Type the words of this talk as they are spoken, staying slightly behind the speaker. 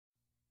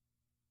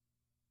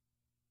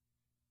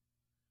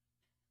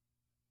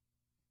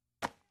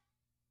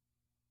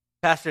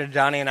Pastor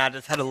Johnny and I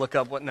just had to look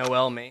up what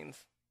Noel means.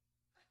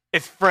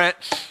 It's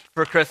French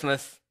for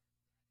Christmas,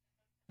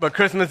 but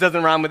Christmas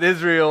doesn't rhyme with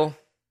Israel,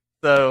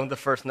 so the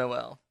first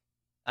Noel,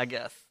 I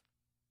guess.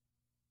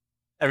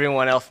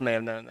 Everyone else may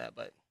have known that,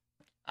 but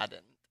I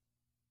didn't.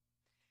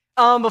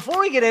 Before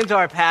we get into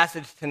our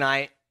passage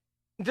tonight,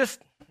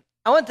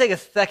 I want to take a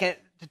second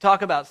to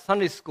talk about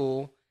Sunday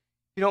school.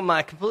 If you don't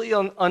mind,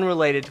 completely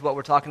unrelated to what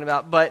we're talking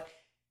about, but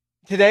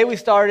today we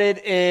started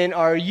in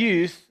our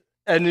youth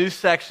a new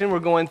section. We're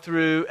going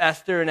through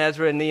Esther and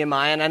Ezra and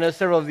Nehemiah, and I know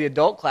several of the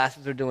adult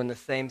classes are doing the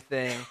same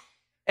thing.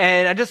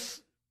 And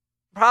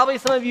probably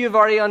some of you have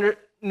already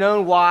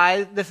known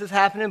why this is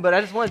happening, but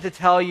I just wanted to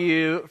tell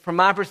you, from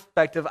my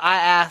perspective, I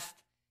asked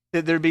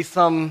that there be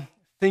some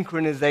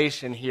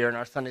synchronization here in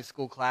our Sunday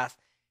school class.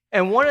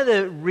 And one of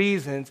the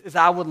reasons is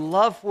I would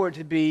love for it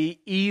to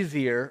be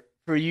easier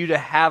for you to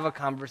have a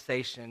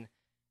conversation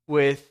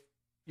with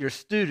your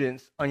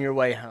students on your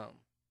way home.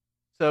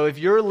 So if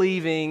you're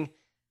leaving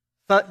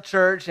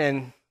church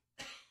and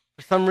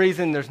for some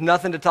reason there's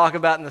nothing to talk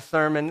about in the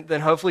sermon,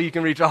 then hopefully you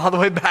can reach all the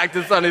way back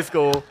to Sunday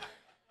school.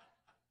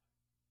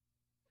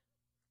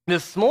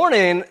 This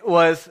morning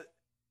was,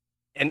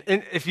 and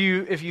if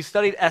you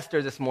studied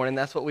Esther this morning,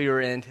 that's what we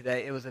were in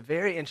today. It was a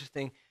very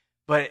interesting,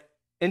 but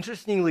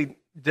interestingly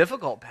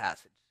difficult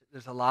passage.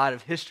 There's a lot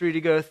of history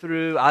to go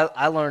through.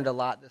 I learned a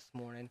lot this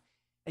morning.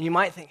 And you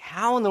might think,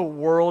 how in the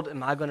world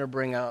am I going to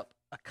bring up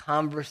a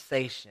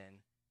conversation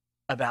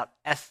about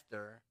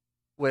Esther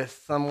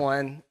with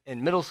someone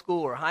in middle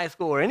school or high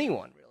school or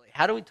anyone really?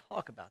 How do we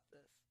talk about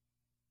this?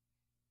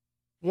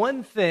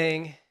 One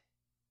thing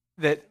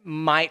that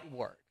might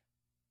work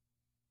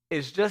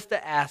is just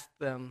to ask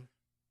them,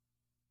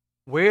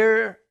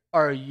 where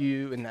are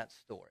you in that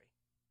story?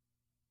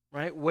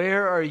 Right?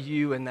 Where are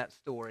you in that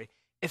story?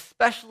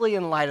 Especially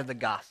in light of the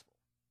gospel.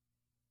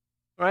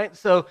 Right?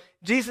 So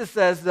Jesus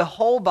says the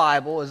whole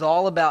Bible is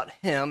all about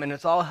him, and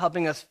it's all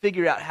helping us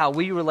figure out how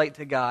we relate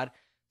to God.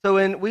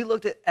 So we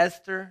looked at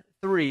Esther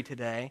 3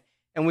 today,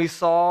 and we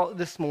saw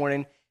this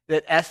morning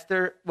that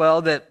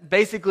that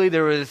basically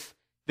there was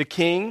the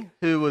king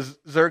who was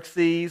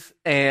Xerxes,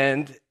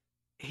 and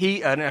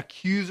an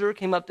accuser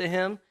came up to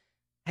him,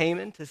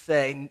 Haman, to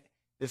say,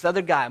 this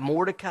other guy,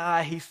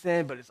 Mordecai, he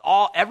sinned, but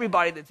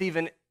everybody that's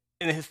even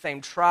in his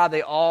same tribe,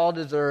 they all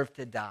deserve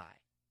to die.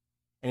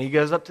 And he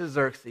goes up to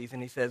Xerxes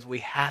and he says, we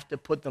have to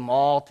put them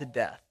all to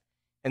death.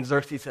 And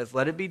Xerxes says,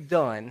 let it be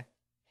done.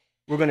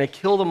 We're going to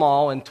kill them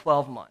all in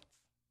 12 months.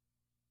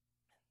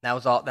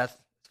 That's as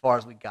far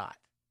as we got,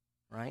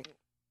 right?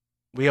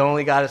 We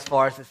only got as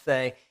far as to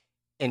say,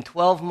 in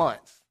 12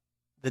 months,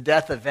 the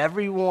death of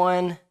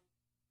everyone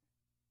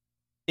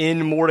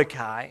in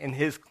Mordecai and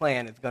his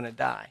clan is going to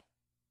die.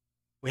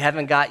 We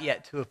haven't got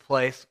yet to a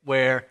place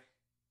where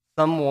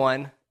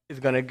someone is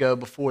going to go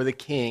before the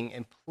king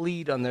and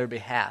plead on their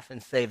behalf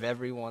and save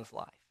everyone's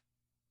life.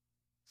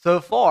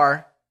 So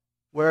far,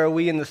 where are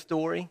we in the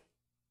story?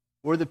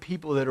 We're the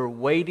people that are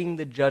waiting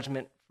the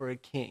judgment for a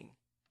king.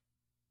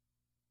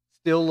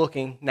 Still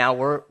looking, now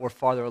we're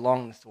farther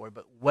along in the story,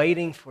 but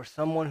waiting for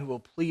someone who will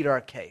plead our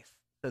case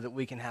so that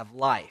we can have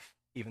life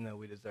even though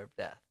we deserve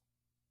death.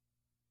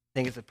 I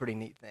think it's a pretty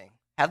neat thing.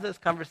 Have those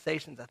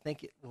conversations. I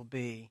think it will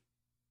be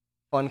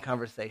fun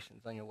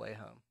conversations on your way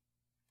home.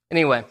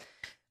 Anyway,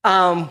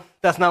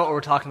 that's not what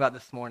we're talking about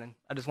this morning.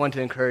 I just wanted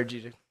to encourage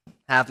you to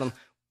have them.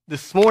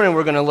 This morning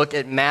we're going to look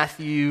at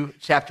Matthew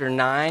chapter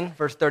 9,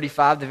 verse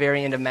 35, the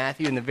very end of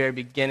Matthew, and the very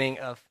beginning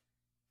of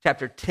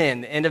chapter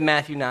 10, the end of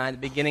Matthew 9, the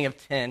beginning of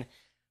 10.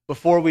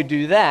 Before we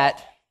do that,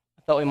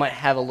 I thought we might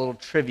have a little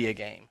trivia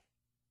game.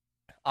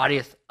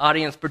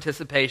 Audience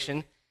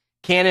participation.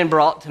 Cannon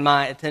brought to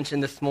my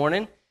attention this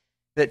morning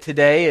that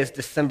today is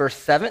December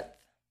 7th,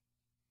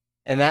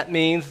 and that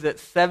means that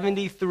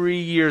 73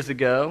 years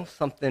ago,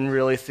 something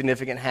really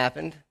significant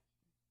happened.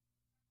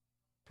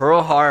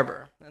 Pearl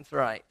Harbor, that's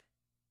right.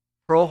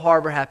 Pearl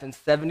Harbor happened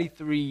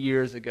 73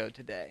 years ago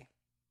today.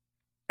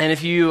 And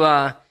if you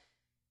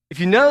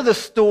know the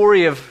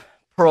story of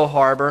Pearl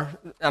Harbor,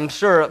 I'm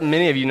sure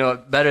many of you know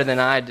it better than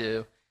I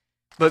do,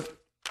 but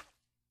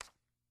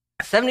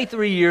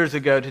 73 years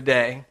ago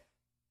today,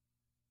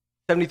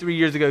 73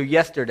 years ago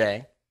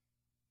yesterday,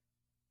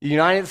 the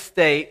United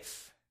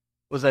States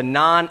was a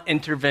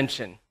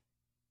non-intervention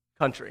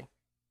country,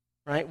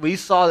 right? We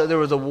saw that there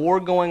was a war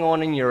going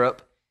on in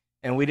Europe,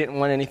 and we didn't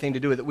want anything to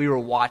do with it. We were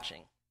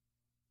watching,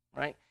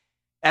 right?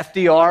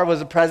 FDR was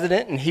the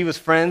president, and he was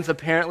friends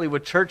apparently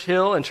with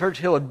Churchill, and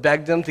Churchill had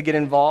begged him to get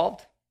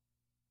involved.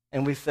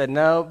 And we said,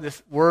 no,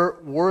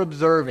 we're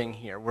observing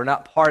here. We're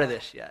not part of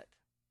this yet.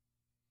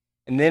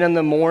 And then on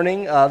the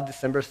morning of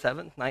December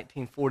 7th,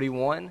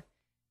 1941,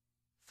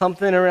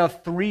 something around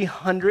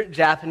 300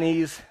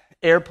 Japanese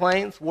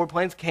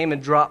warplanes came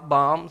and dropped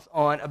bombs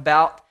on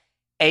about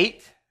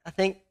eight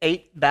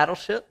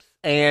battleships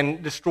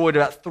and destroyed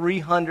about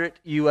 300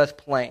 U.S.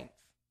 planes.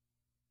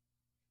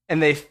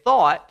 And they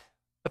thought,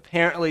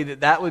 apparently,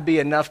 that would be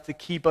enough to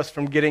keep us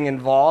from getting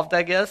involved,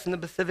 I guess, in the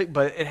Pacific,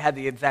 but it had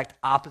the exact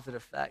opposite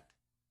effect.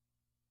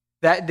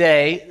 That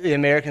day, the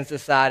Americans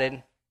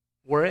decided,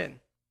 we're in,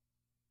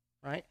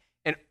 right?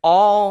 And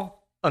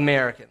all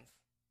Americans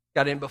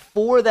got in.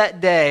 Before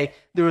that day,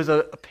 there was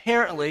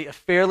apparently a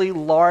fairly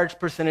large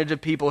percentage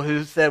of people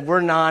who said,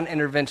 we're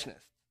non-interventionists.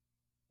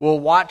 We'll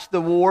watch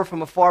the war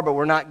from afar, but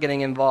we're not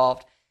getting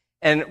involved.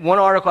 And one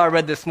article I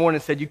read this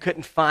morning said you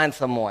couldn't find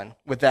someone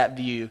with that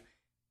view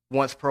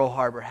once Pearl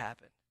Harbor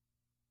happened.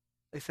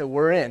 They said,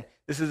 we're in.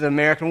 This is an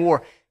American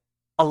war.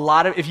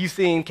 If you've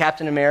seen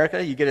Captain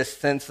America, you get a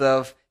sense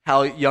of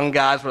how young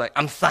guys were like,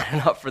 I'm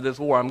signing up for this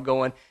war, I'm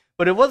going.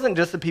 But it wasn't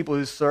just the people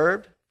who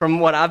served. From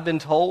what I've been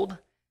told,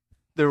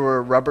 there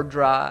were rubber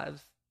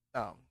drives,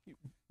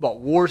 bought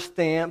war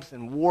stamps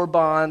and war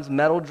bonds,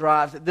 metal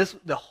drives.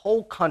 The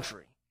whole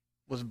country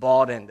was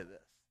bought into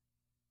this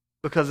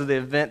because of the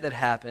event that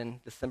happened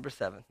December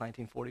 7th,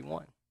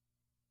 1941.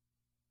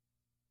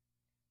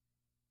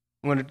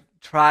 I'm going to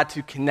try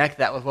to connect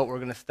that with what we're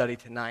going to study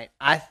tonight.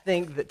 I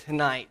think that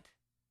tonight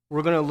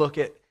we're going to look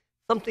at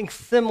something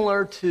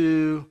similar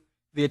to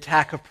the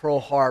attack of Pearl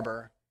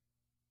Harbor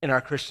in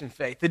our Christian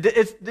faith.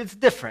 It's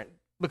different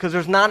because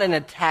there's not an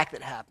attack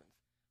that happens.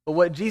 But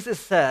what Jesus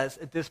says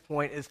at this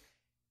point is,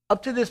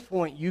 up to this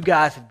point, you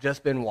guys have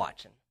just been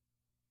watching.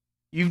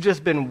 You've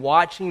just been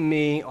watching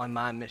me on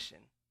my mission.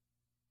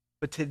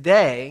 But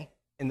today,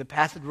 in the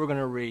passage we're going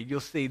to read, you'll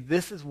see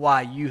this is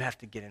why you have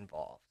to get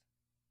involved.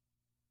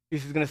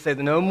 Jesus is going to say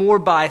that no more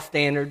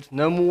bystanders,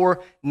 no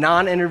more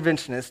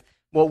non-interventionists.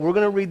 What we're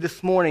going to read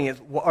this morning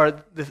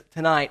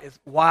tonight is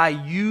why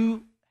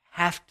you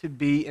have to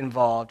be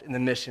involved in the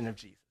mission of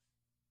Jesus.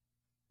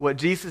 What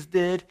Jesus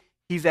did,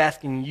 he's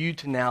asking you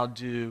to now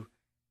do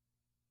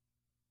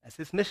as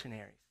his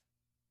missionaries.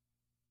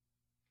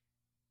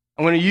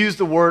 I'm going to use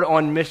the word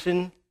on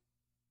mission,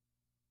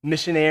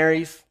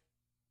 missionaries,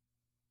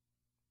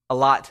 a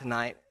lot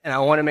tonight, and I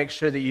want to make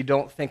sure that you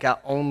don't think I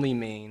only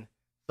mean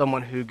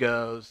someone who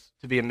goes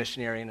to be a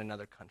missionary in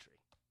another country.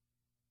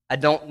 I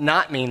don't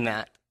not mean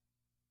that,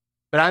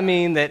 but I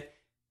mean that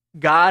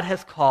God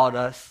has called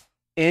us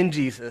in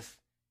Jesus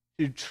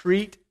to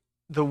treat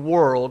the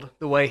world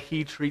the way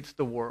he treats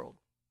the world.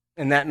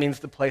 And that means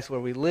the place where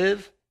we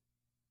live,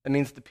 that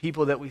means the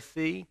people that we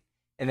see,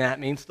 and that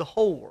means the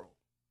whole world.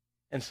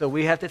 And so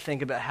we have to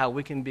think about how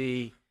we can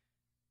be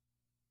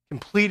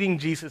completing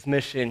Jesus'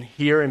 mission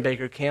here in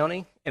Baker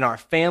County, in our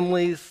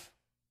families,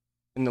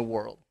 in the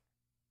world.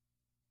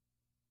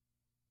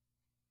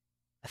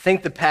 I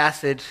think the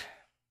passage,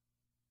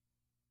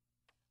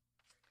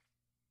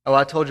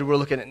 I told you we're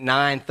looking at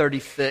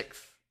 9:36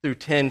 through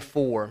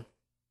 10:4,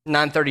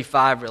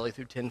 9:35 really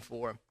through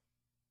 10:4.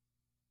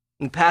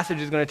 And the passage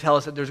is going to tell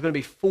us that there's going to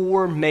be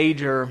four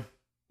major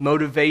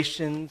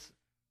motivations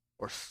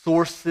or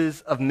sources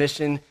of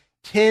mission.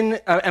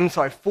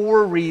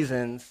 Four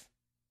reasons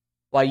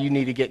why you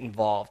need to get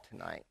involved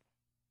tonight.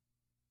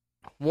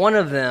 One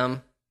of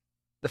them,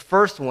 the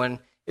first one,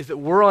 is that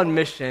we're on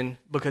mission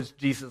because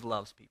Jesus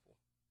loves people.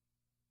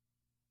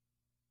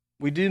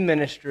 We do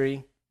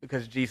ministry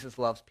because Jesus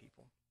loves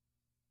people.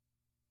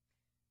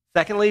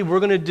 Secondly, we're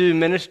going to do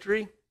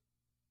ministry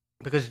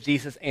because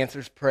Jesus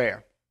answers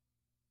prayer.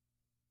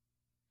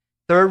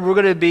 Third, we're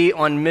going to be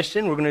on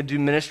mission. We're going to do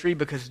ministry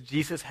because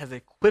Jesus has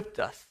equipped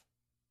us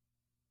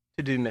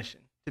to do mission,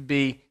 to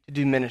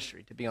do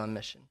ministry, to be on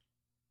mission.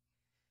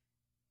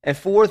 And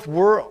fourth,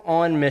 we're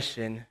on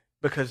mission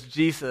because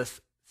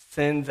Jesus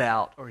sends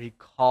out or he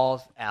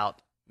calls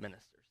out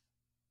ministers.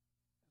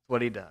 That's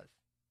what he does.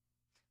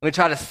 Let me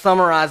try to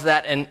summarize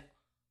that in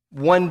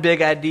one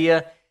big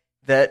idea,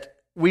 that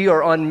we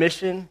are on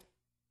mission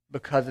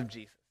because of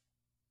Jesus.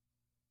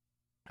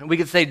 And we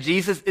could say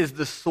Jesus is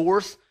the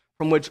source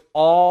from which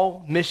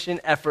all mission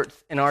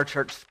efforts in our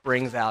church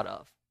springs out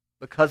of.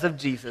 Because of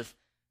Jesus,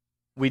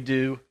 we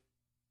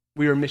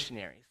are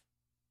missionaries.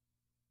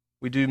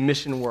 We do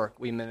mission work,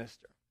 we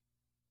minister.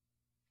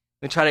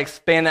 Let me try to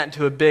expand that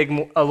into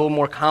a little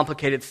more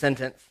complicated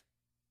sentence.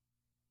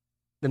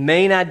 The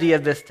main idea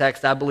of this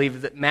text, I believe,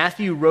 is that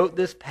Matthew wrote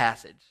this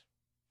passage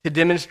to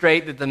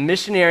demonstrate that the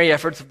missionary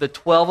efforts of the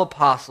 12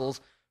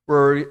 apostles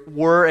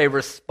were a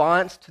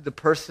response to the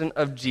person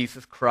of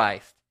Jesus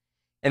Christ,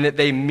 and that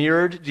they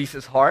mirrored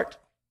Jesus' heart.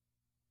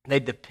 They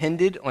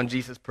depended on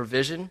Jesus'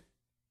 provision.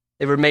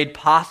 They were made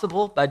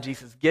possible by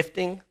Jesus'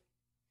 gifting,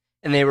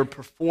 and they were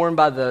performed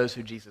by those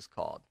who Jesus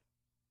called.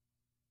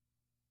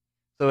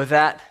 So with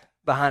that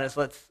behind us,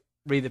 let's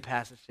read the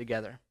passage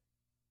together.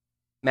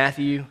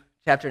 Matthew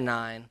chapter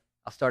 9,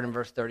 I'll start in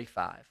verse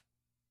 35. It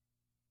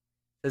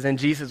says, "And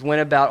Jesus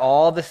went about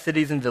all the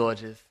cities and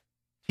villages,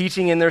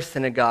 teaching in their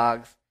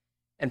synagogues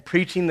and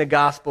preaching the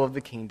gospel of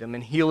the kingdom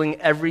and healing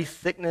every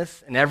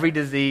sickness and every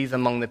disease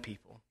among the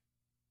people.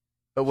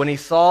 But when he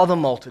saw the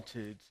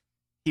multitudes,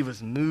 he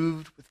was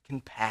moved with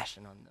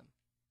compassion on them,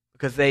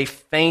 because they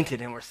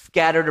fainted and were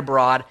scattered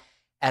abroad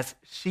as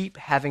sheep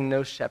having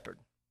no shepherd.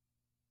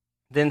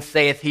 Then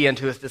saith he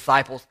unto his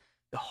disciples,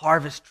 The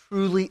harvest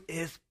truly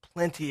is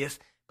plenteous,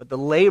 but the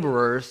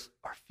laborers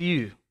are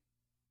few.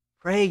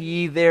 Pray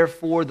ye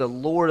therefore the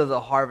Lord of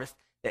the harvest,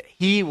 that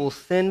he will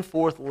send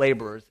forth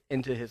laborers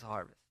into his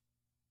harvest.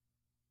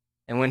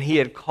 And when he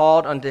had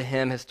called unto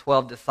him his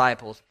 12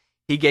 disciples,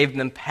 he gave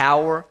them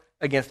power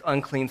against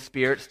unclean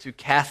spirits to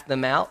cast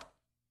them out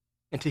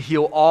and to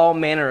heal all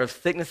manner of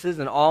sicknesses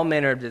and all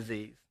manner of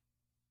disease.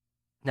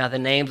 Now the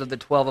names of the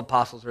 12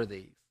 apostles are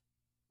these.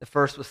 The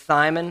first was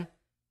Simon,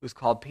 who was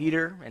called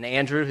Peter, and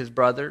Andrew, his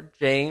brother,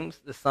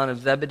 James, the son of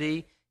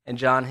Zebedee, and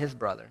John, his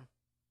brother,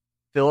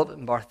 Philip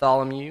and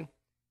Bartholomew,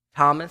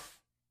 Thomas,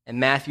 and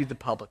Matthew the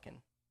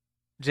publican,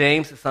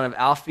 James, the son of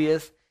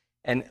Alphaeus,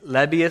 and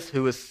Lebbaeus,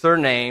 whose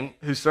surname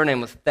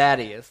was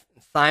Thaddeus,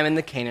 and Simon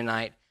the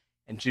Canaanite,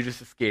 and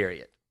Judas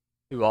Iscariot,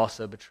 who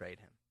also betrayed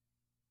him.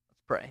 Let's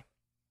pray.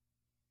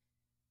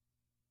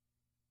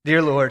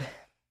 Dear Lord,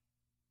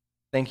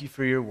 thank you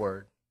for your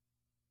word.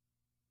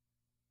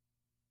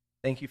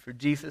 Thank you for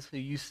Jesus, who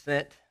you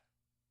sent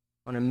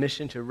on a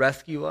mission to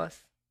rescue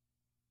us.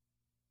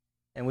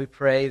 And we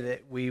pray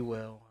that we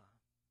will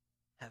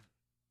have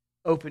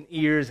open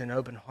ears and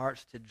open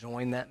hearts to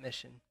join that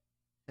mission,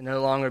 to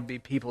no longer be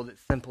people that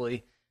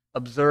simply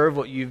observe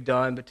what you've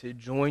done, but to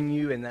join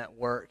you in that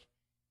work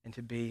and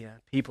to be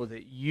people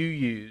that you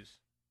use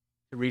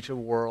to reach a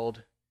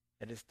world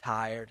that is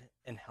tired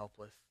and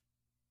helpless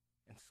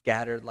and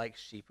scattered like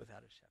sheep without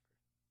a shepherd.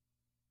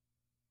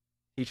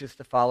 Teach us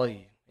to follow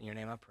you. In your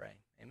name I pray.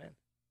 Amen.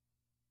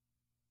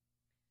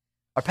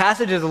 Our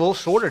passage is a little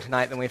shorter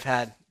tonight than we've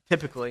had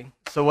typically.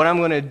 So what I'm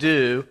going to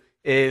do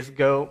is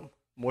go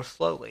more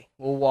slowly.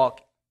 We'll walk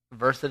a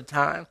verse at a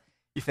time.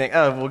 You think,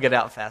 oh, we'll get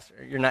out faster.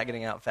 You're not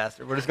getting out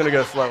faster. We're just going to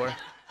go slower.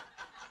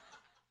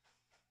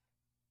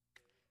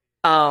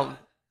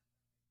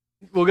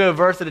 We'll go a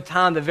verse at a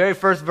time. The very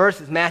first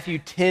verse is Matthew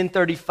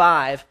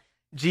 10:35.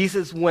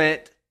 Jesus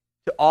went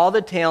to all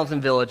the towns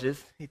and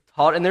villages. He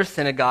taught in their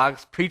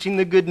synagogues, preaching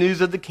the good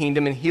news of the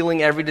kingdom and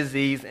healing every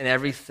disease and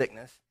every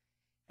sickness.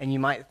 And you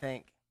might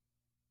think,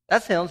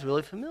 that sounds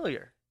really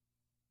familiar.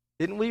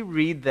 Didn't we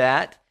read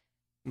that?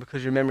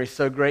 Because your memory is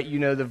so great, you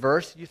know the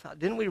verse. You thought,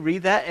 didn't we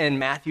read that in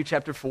Matthew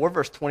chapter 4,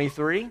 verse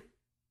 23?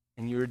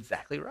 And you're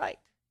exactly right.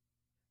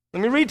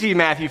 Let me read to you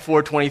Matthew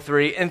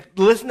 4:23 and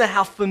listen to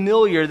how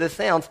familiar this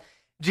sounds.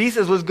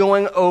 Jesus was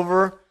going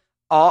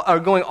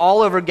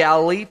all over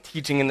Galilee,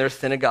 teaching in their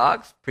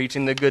synagogues,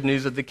 preaching the good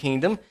news of the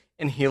kingdom,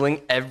 and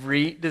healing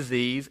every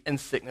disease and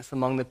sickness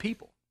among the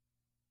people.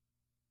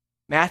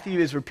 Matthew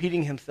is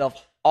repeating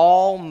himself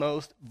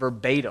almost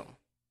verbatim,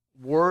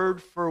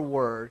 word for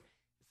word.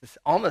 It's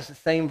almost the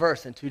same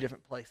verse in two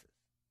different places.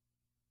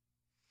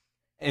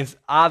 And it's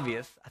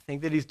obvious, I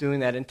think, that he's doing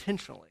that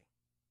intentionally.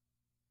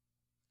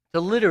 The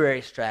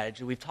literary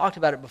strategy, we've talked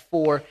about it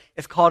before,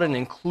 it's called an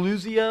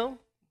inclusio,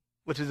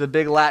 which is a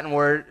big Latin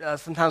word.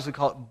 Sometimes we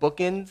call it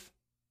bookends.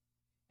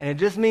 And it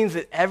just means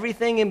that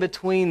everything in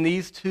between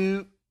these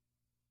two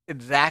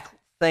exact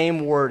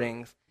same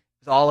wordings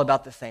is all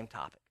about the same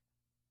topic,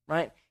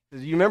 right?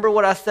 You remember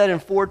what I said in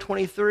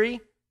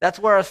 4:23? That's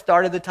where I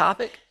started the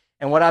topic.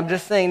 And what I'm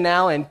just saying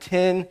now in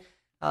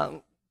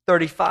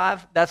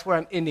 10:35, that's where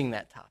I'm ending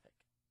that topic.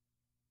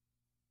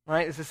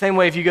 Right? It's the same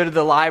way if you go to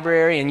the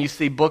library and you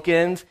see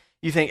bookends,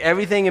 you think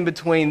everything in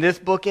between this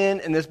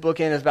bookend and this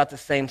bookend is about the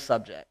same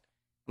subject.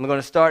 I'm going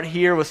to start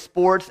here with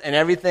sports, and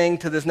everything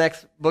to this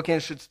next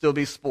bookend should still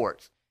be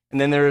sports. And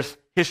then there's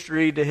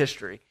history to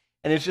history.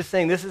 And it's just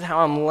saying this is how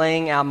I'm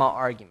laying out my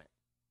argument.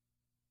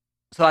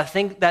 So I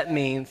think that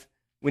means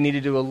we need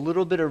to do a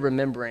little bit of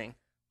remembering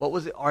what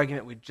was the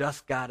argument we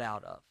just got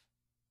out of.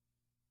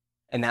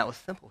 And that was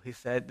simple. He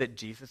said that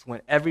Jesus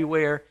went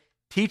everywhere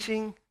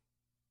teaching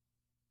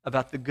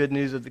about the good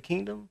news of the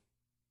kingdom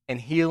and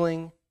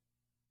healing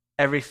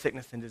every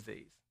sickness and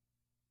disease.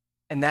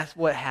 And that's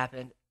what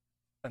happened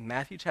in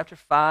Matthew chapter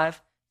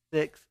 5,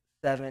 6,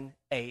 7,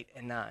 8,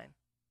 and 9.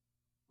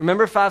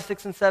 Remember 5,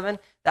 6, and 7?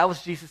 That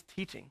was Jesus'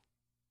 teaching.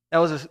 That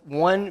was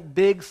one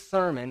big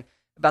sermon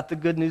about the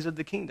good news of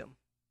the kingdom.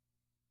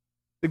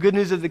 The good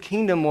news of the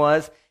kingdom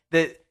was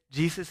that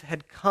Jesus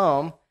had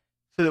come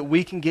so that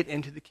we can get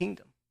into the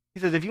kingdom. He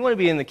says, if you want to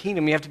be in the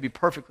kingdom, you have to be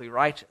perfectly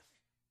righteous.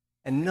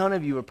 And none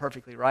of you are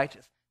perfectly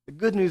righteous. The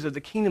good news of the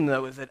kingdom,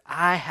 though, is that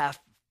I have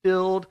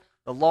fulfilled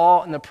the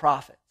law and the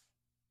prophets.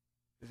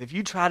 Because if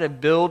you try to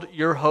build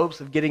your hopes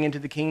of getting into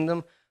the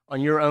kingdom on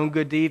your own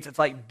good deeds, it's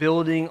like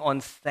building on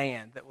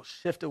sand that will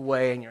shift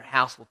away and your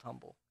house will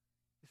tumble.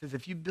 He says,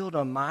 if you build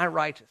on my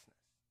righteousness,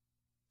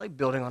 it's like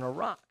building on a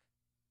rock.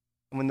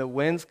 And when the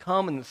winds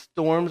come and the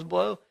storms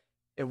blow,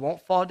 it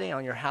won't fall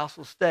down. Your house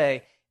will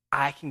stay.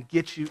 I can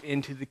get you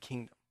into the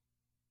kingdom.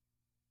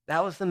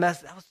 That was the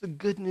message. That was the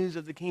good news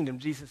of the kingdom.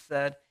 Jesus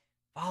said,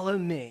 follow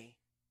me,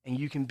 and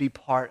you can be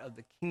part of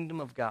the kingdom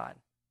of God.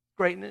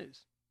 Great news.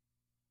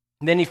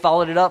 And then he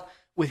followed it up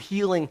with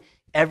healing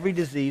every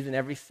disease and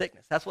every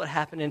sickness. That's what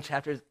happened in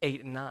chapters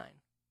 8 and 9.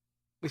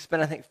 We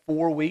spent, I think,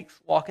 4 weeks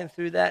walking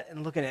through that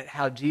and looking at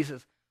how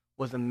Jesus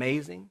was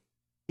amazing.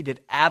 He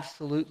did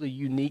absolutely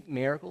unique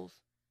miracles.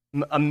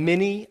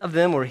 Many of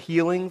them were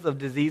healings of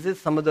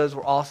diseases. Some of those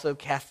were also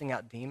casting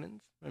out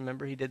demons.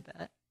 Remember, he did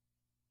that.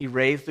 He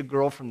raised a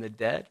girl from the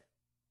dead.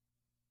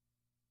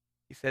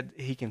 He said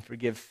he can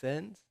forgive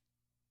sins.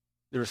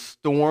 There were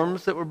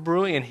storms that were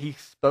brewing, and he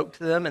spoke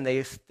to them, and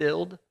they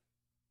stilled.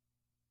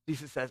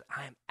 Jesus says,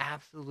 I am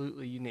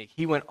absolutely unique.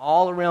 He went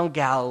all around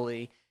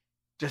Galilee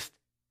just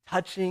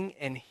touching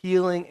and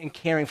healing and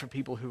caring for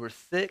people who were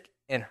sick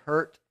and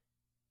hurt.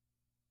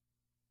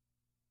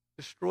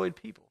 Destroyed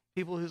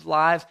people whose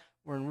lives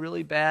were in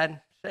really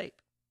bad shape.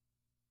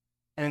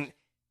 And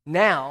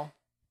now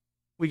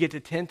we get to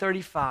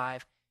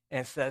 10:35,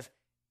 and it says,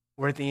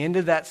 we're at the end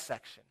of that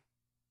section.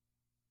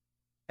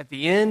 At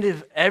the end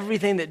of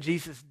everything that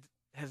Jesus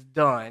has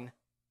done,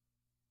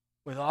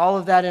 with all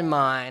of that in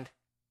mind,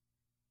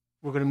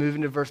 we're going to move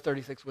into verse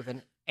 36 with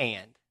an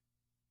and,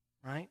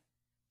 right?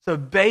 So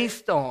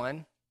based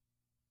on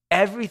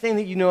everything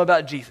that you know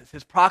about Jesus,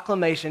 his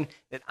proclamation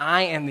that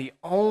I am the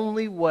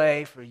only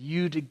way for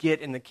you to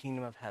get in the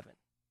kingdom of heaven,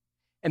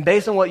 and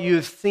based on what you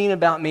have seen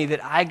about me,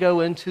 that I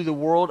go into the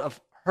world of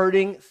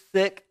hurting,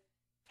 sick,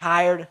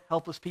 tired,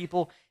 helpless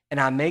people, and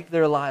I make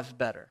their lives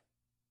better.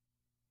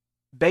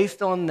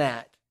 Based on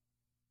that,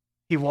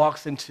 he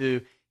walks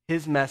into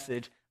his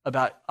message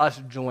about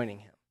us joining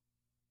him.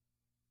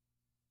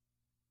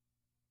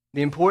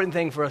 The important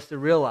thing for us to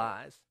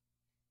realize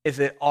is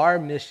that our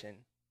mission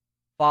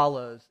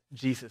follows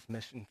Jesus'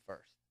 mission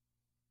first.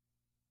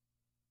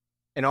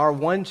 In our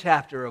one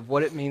chapter of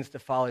what it means to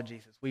follow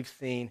Jesus, we've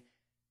seen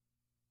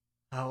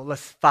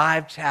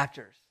 5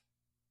 chapters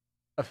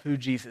of who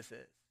Jesus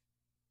is.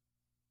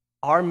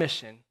 Our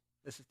mission,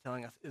 this is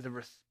telling us, is a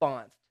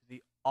response to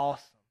the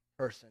awesome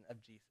person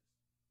of Jesus,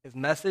 his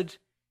message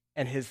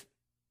and his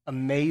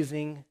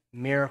amazing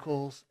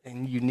miracles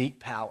and unique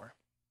power.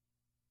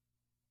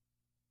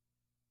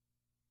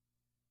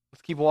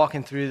 Let's keep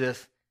walking through this.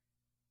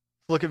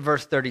 Let's look at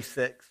verse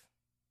 36.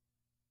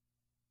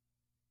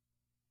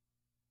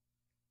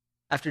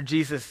 After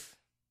Jesus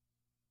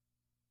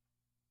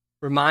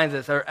reminds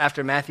us, or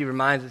after Matthew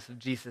reminds us of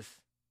Jesus'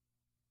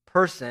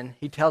 person,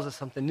 he tells us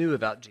something new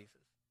about Jesus.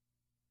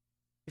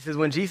 He says,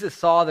 when Jesus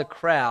saw the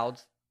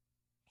crowds,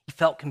 he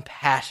felt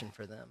compassion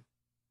for them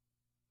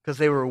because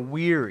they were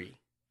weary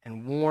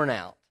and worn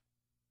out,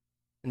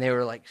 and they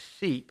were like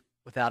sheep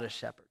without a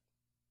shepherd.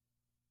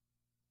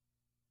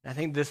 And I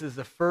think this is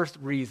the first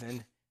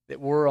reason that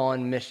we're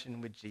on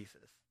mission with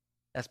Jesus.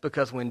 That's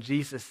because when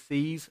Jesus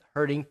sees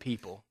hurting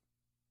people,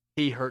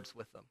 he hurts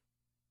with them.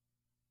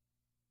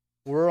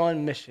 We're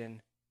on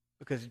mission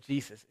because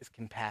Jesus is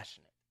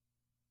compassionate.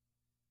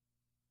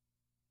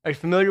 Are you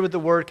familiar with the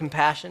word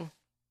compassion?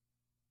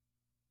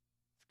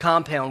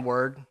 Compound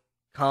word,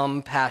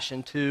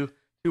 compassion, two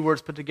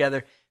words put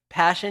together.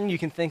 Passion, you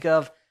can think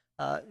of,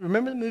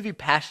 remember the movie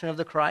Passion of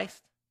the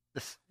Christ?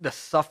 The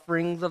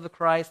sufferings of the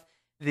Christ,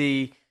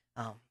 the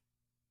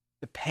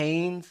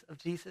pains of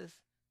Jesus.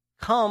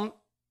 Come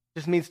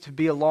just means to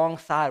be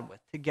alongside with,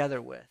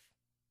 together with.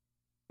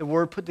 The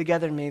word put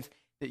together means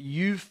that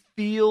you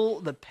feel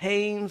the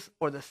pains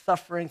or the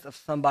sufferings of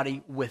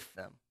somebody with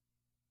them.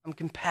 I'm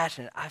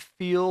compassionate. I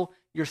feel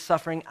your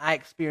suffering. I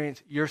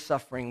experience your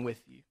suffering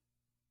with you.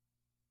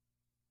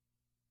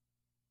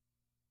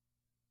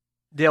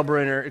 Dale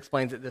Bruner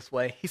explains it this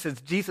way. He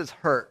says, Jesus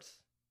hurts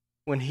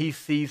when he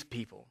sees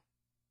people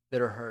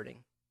that are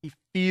hurting. He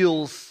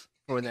feels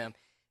for them.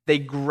 They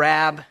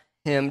grab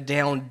him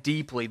down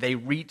deeply. They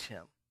reach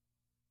him.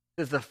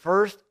 Because the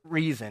first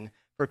reason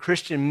for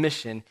Christian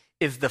mission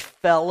is the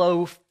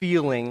fellow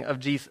feeling of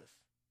Jesus.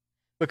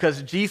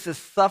 Because Jesus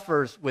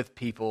suffers with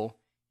people,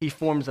 he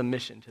forms a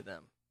mission to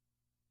them.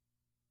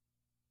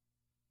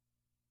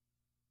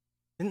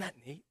 Isn't that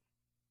neat?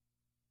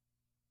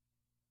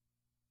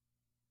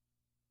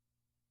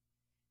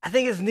 I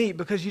think it's neat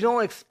because you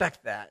don't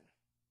expect that.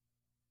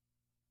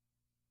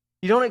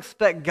 You don't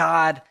expect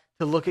God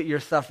to look at your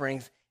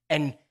sufferings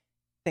and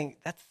think,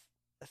 that's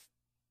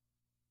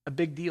a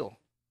big deal.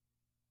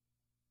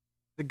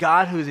 The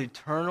God who is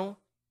eternal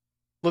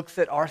looks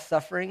at our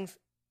sufferings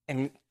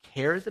and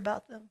cares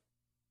about them.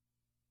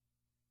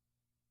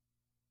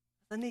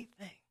 It's a neat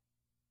thing.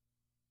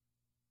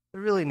 It's a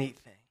really neat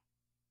thing.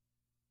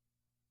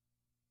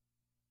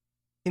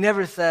 He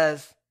never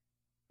says,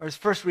 or his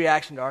first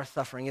reaction to our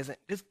suffering isn't,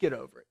 just get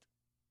over it.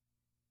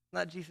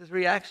 Not Jesus'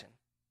 reaction.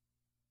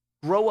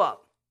 Grow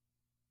up.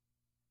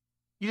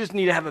 You just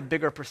need to have a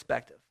bigger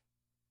perspective.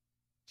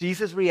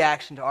 Jesus'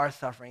 reaction to our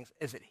sufferings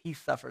is that he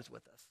suffers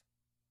with us.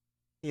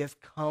 He has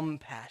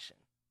compassion.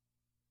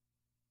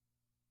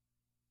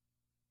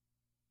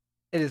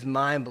 It is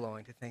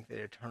mind-blowing to think that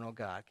eternal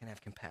God can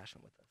have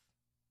compassion with us.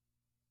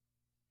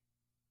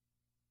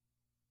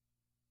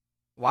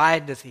 Why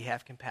does he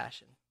have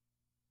compassion?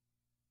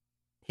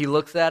 He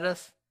looks at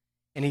us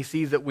and he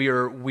sees that we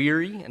are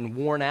weary and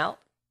worn out.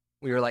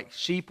 We are like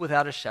sheep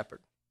without a shepherd.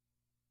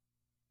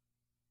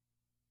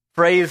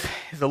 Phrase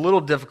is a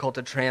little difficult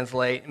to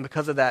translate, and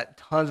because of that,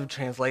 tons of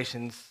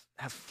translations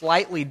have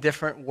slightly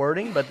different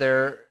wording, but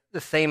they're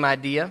the same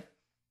idea.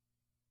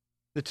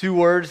 The two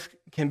words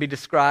can be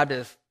described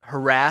as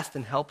harassed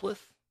and helpless.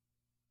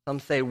 Some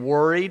say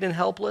worried and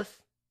helpless.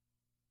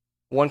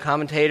 One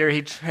commentator,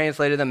 he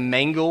translated them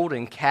mangled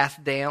and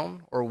cast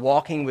down, or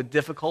walking with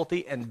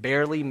difficulty and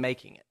barely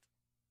making it.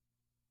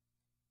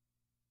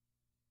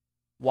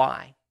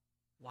 Why?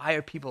 Why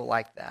are people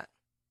like that?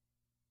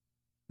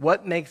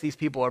 What makes these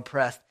people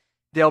oppressed?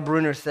 Dale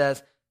Bruner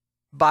says,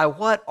 by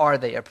what are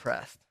they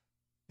oppressed?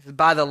 He says,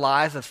 by the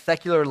lies of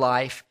secular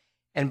life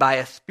and by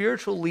a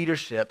spiritual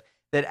leadership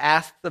that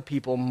asks the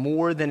people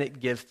more than it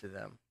gives to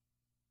them.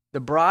 The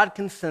broad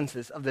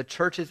consensus of the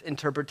church's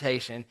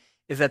interpretation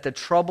is that the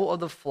trouble of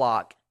the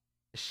flock,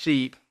 the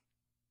sheep,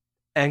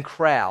 and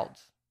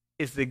crowds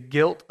is the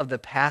guilt of the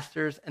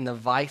pastors and the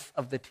vice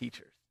of the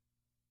teachers.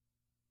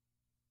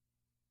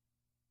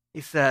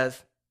 He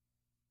says,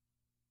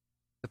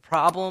 the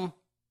problem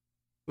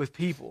with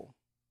people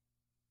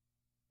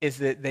is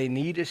that they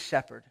need a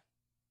shepherd,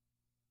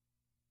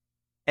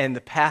 and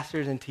the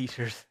pastors and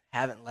teachers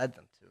haven't led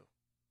them to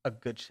a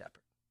good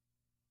shepherd.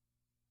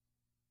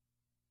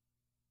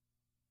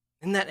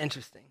 Isn't that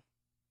interesting?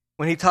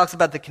 When he talks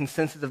about the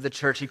consensus of the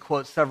church, he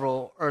quotes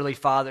several early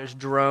fathers.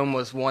 Jerome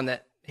was one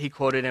that he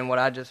quoted in what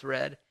I just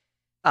read.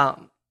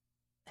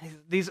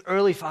 These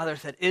early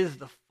fathers said, it is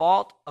the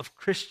fault of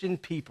Christian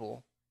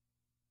people,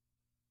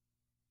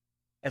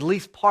 at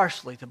least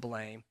partially to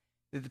blame,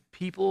 that the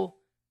people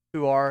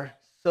who are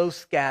so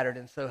scattered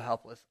and so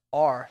helpless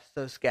are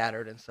so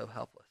scattered and so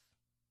helpless.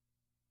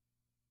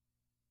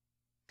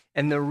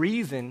 And the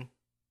reason,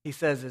 he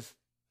says, is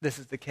this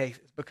is the case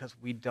is because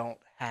we don't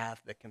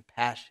have the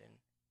compassion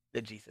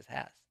that Jesus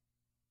has.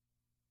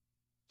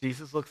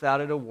 Jesus looks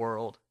out at a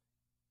world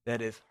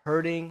that is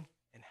hurting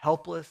and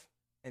helpless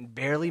and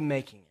barely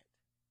making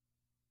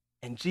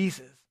it. And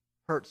Jesus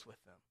hurts with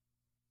them.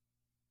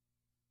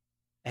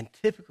 And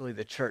typically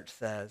the church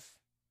says,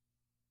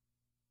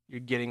 you're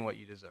getting what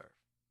you deserve.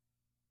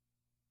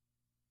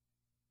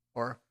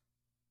 Or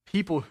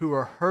people who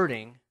are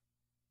hurting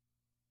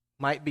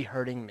might be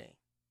hurting me.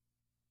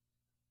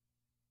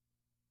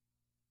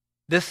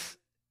 This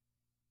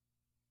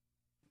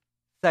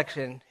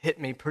section hit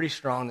me pretty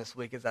strong this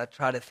week as I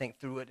try to think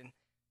through it, and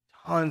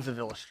tons of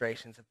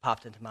illustrations have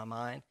popped into my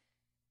mind.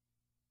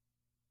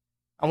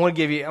 I'm going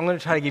to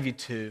try to give you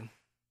two.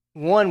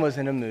 One was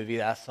in a movie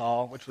that I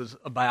saw, which was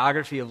a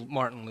biography of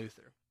Martin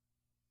Luther.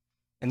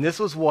 And this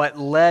was what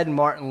led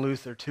Martin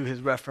Luther to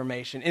his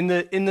Reformation. In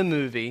the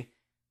movie,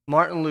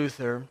 Martin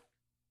Luther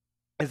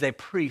is a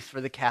priest for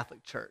the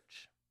Catholic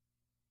Church.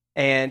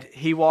 And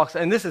he walks,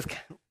 and this is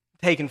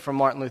taken from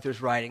Martin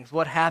Luther's writings.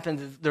 What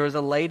happens is there was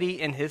a lady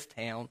in his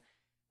town,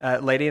 a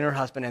lady and her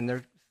husband, and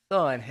their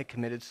son had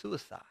committed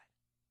suicide.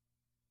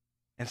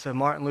 And so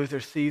Martin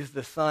Luther sees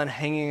the son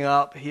hanging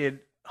up. He had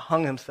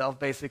hung himself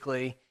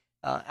basically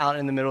out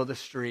in the middle of the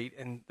street,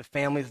 and the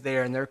family's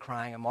there, and they're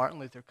crying, and Martin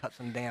Luther cuts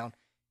them down,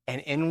 and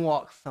in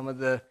walks some of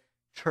the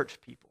church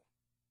people.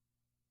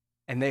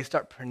 And they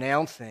start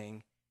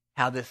pronouncing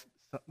how this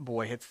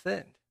boy had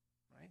sinned.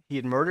 Right? He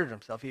had murdered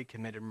himself. He had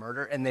committed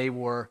murder, and they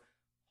were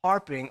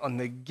harping on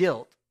the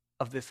guilt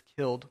of this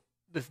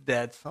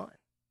dead son.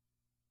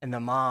 And the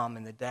mom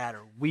and the dad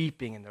are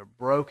weeping, and they're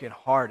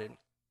brokenhearted.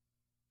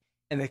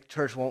 And the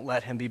church won't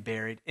let him be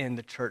buried in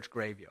the church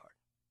graveyard.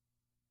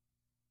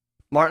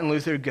 Martin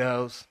Luther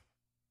goes,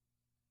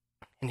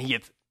 and he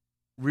gets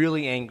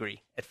really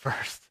angry at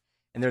first.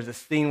 And there's a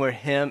scene where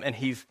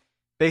he's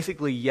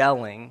basically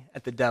yelling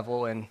at the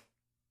devil and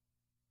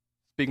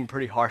speaking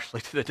pretty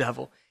harshly to the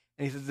devil.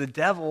 And he says, the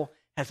devil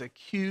has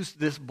accused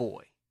this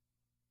boy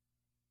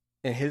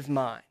in his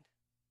mind.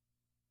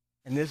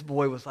 And this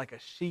boy was like a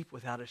sheep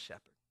without a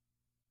shepherd.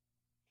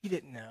 He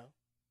didn't know.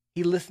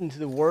 He listened to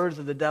the words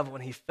of the devil,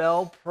 and he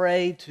fell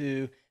prey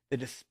to the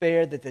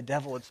despair that the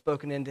devil had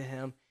spoken into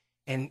him.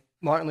 And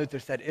Martin Luther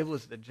said it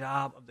was the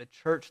job of the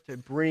church to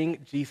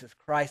bring Jesus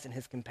Christ and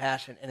his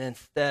compassion, and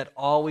instead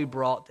all we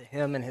brought to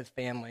him and his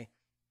family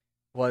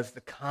was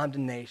the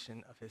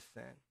condemnation of his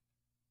sin.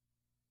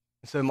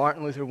 And so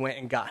Martin Luther went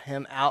and got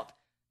him out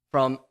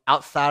from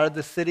outside of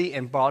the city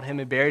and brought him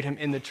and buried him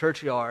in the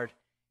churchyard.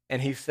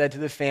 And he said to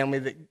the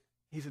family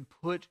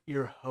put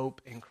your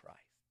hope in Christ.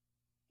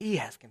 He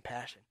has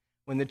compassion.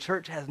 When the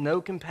church has no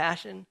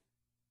compassion,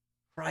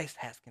 Christ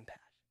has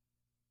compassion.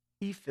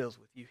 He feels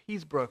with you.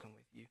 He's broken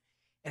with you.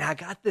 And I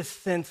got this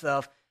sense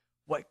of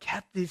what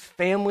kept these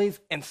families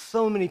and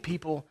so many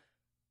people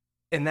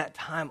in that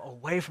time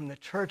away from the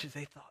church is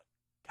they thought,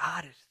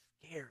 God is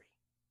scary.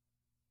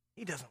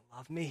 He doesn't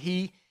love me.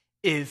 He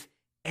is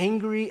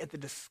angry at the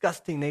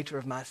disgusting nature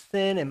of my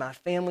sin and my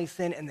family's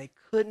sin, and they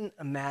couldn't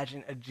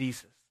imagine a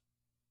Jesus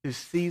who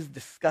sees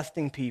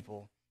disgusting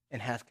people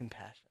and has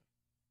compassion.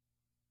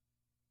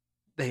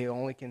 They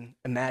only can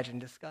imagine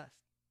disgust.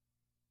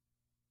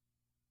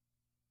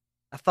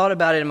 I thought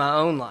about it in my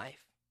own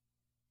life,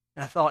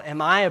 and I thought,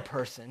 am I a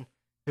person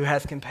who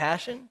has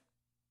compassion,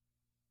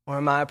 or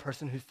am I a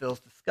person who feels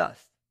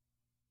disgust?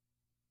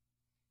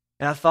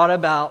 And I thought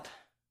about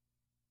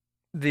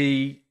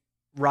the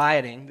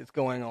rioting that's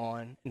going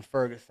on in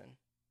Ferguson.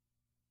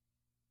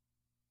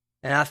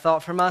 And I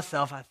thought for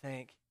myself, I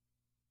think,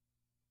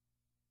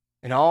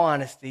 in all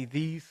honesty,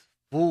 these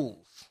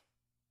fools,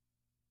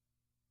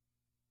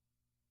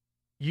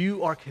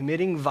 you are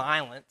committing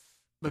violence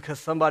because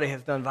somebody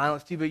has done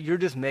violence to you, but you're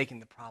just making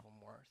the problem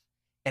worse.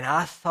 And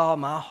I saw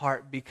my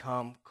heart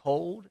become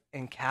cold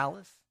and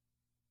callous.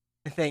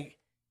 And think,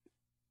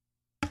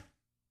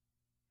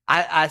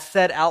 I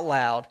said out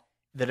loud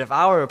that if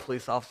I were a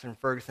police officer in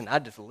Ferguson,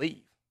 I'd just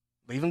leave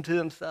them to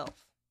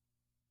themselves.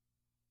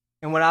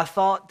 And what I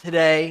thought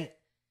today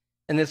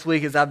and this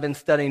week as I've been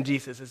studying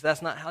Jesus is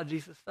that's not how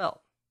Jesus felt.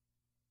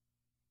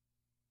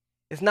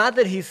 It's not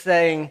that he's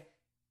saying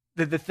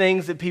that the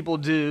things that people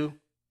do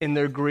in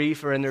their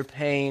grief or in their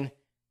pain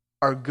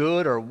are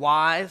good or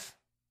wise.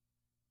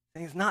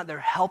 It's not. They're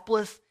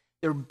helpless.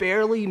 They're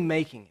barely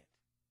making it.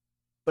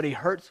 But he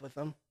hurts with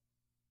them.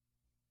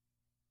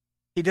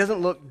 He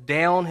doesn't look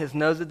down his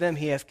nose at them.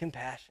 He has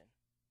compassion.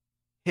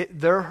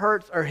 Their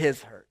hurts are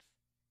his hurts.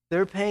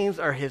 Their pains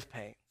are his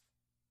pains.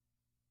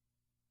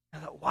 I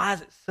thought, why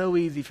is it so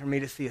easy for me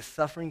to see a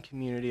suffering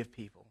community of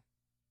people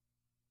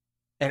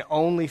and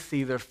only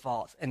see their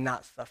faults and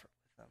not suffer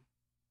with them?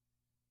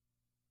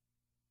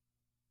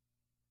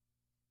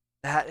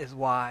 That is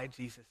why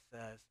Jesus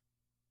says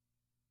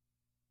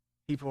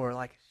people are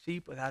like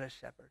sheep without a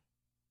shepherd.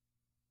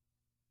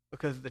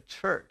 Because the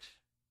church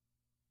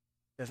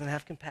doesn't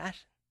have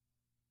compassion.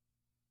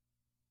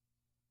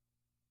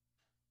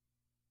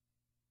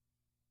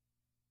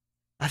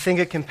 I think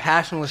a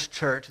compassionless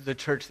church is a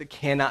church that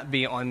cannot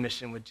be on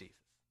mission with Jesus.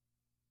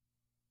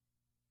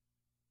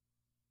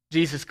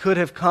 Jesus could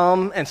have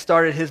come and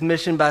started his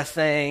mission by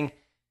saying,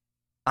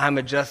 I'm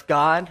a just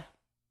God,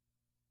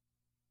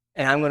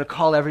 and I'm going to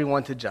call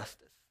everyone to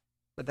justice.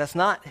 But that's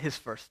not his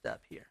first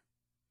step here.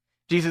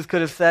 Jesus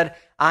could have said,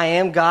 I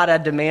am God, I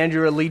demand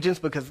your allegiance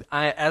because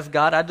as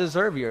God, I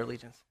deserve your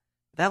allegiance.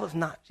 That was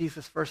not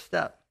Jesus' first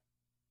step.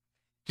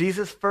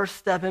 Jesus' first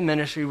step in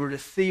ministry were to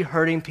see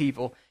hurting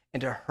people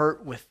and to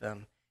hurt with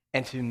them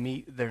and to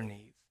meet their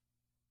needs.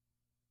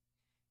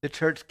 The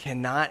church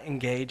cannot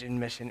engage in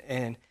mission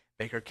in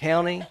Baker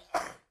County,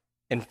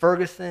 in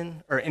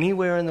Ferguson, or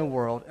anywhere in the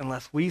world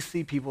unless we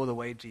see people the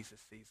way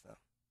Jesus sees them.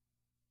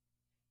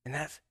 And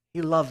that's,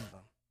 he loves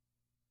them.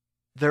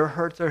 Their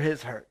hurts are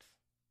his hurts.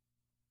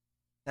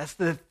 That's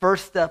the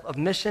first step of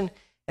mission,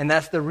 and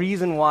that's the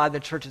reason why the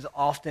church is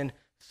often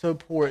so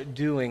poor at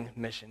doing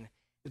mission.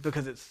 It's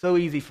because it's so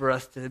easy for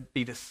us to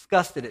be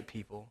disgusted at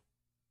people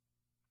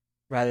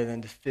rather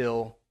than to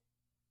feel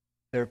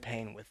their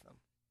pain with them.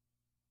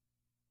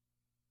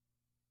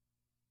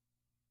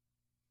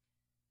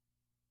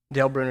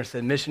 Dale Bruner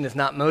said, mission is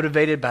not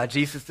motivated by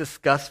Jesus'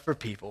 disgust for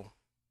people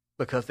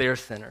because they are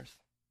sinners,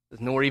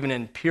 nor even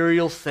an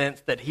imperial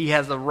sense that he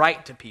has a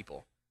right to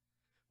people,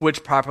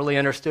 which properly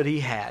understood he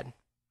had.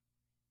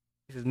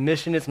 His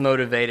mission is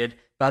motivated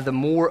by the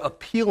more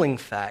appealing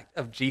fact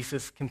of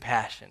Jesus'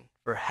 compassion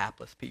for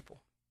hapless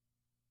people.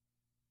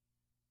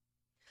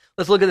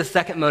 Let's look at the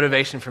second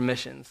motivation for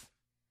missions.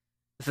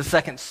 It's the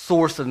second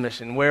source of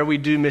mission, where we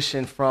do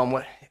mission from,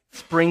 what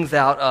springs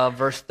out of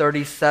verse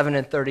 37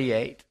 and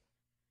 38.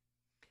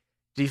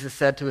 Jesus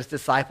said to his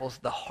disciples,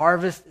 the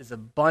harvest is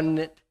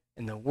abundant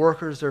and the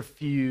workers are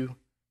few.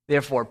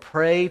 Therefore,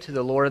 pray to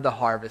the Lord of the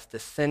harvest to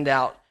send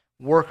out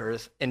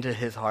workers into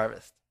his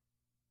harvest.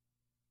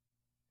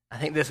 I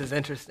think this is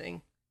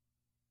interesting.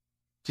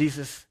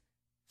 Jesus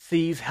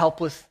sees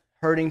helpless,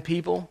 hurting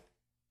people,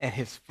 and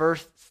his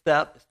first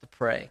step is to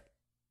pray.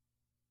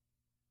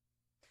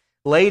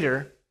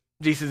 Later,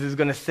 Jesus is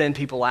going to send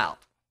people out,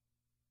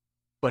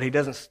 but he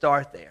doesn't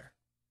start there.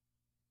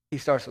 He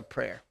starts with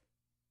prayer.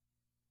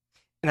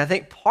 And I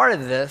think part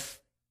of this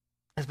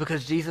is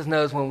because Jesus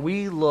knows when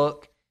we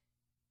look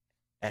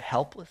at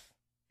helpless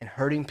and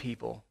hurting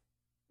people,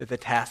 that the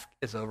task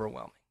is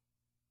overwhelming.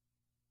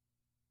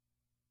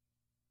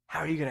 How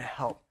are you going to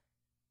help?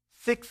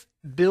 6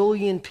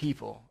 billion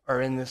people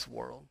are in this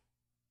world,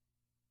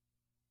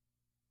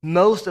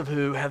 most of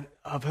whom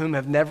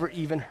have never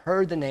even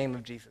heard the name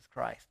of Jesus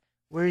Christ.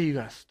 Where are you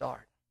going to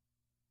start?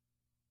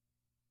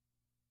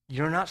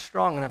 You're not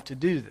strong enough to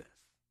do this.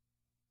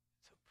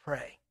 So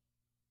pray.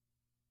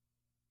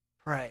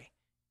 Pray.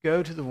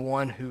 Go to the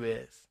one who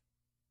is.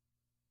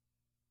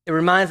 It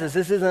reminds us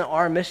this isn't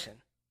our mission.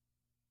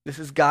 This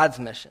is God's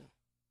mission.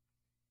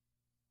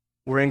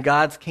 We're in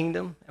God's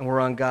kingdom and we're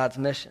on God's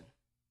mission.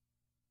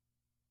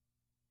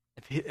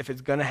 If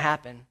it's going to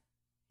happen,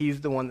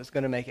 he's the one that's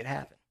going to make it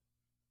happen.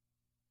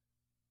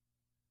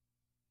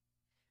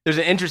 There's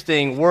an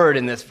interesting word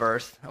in this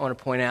verse I want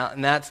to point out,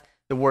 and that's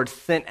the word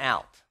sent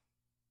out.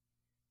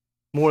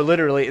 More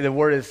literally, the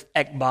word is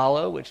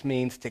ekbalo, which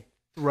means to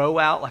throw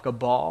out like a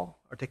ball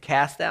or to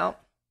cast out.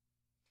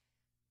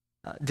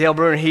 Dale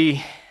Bruner,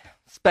 he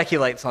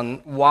speculates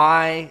on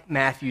why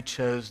Matthew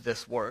chose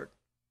this word.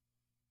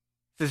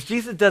 He says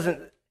Jesus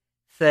doesn't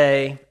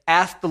say,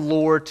 ask the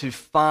Lord to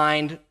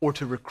find or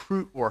to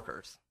recruit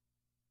workers.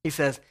 He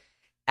says,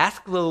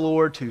 ask the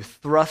Lord to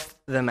thrust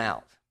them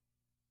out.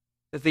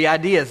 The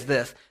idea is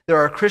this: there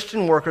are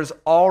Christian workers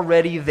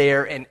already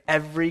there in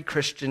every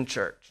Christian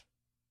church.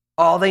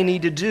 All they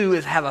need to do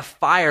is have a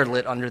fire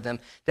lit under them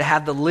to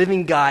have the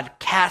living God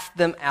cast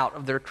them out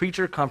of their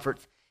creature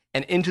comforts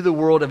and into the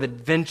world of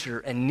adventure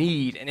and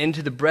need and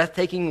into the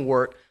breathtaking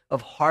work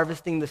of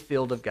harvesting the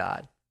field of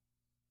God.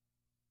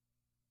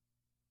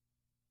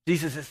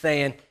 Jesus is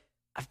saying,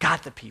 I've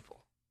got the people.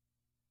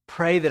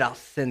 Pray that I'll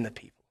send the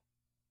people,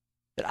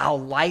 that I'll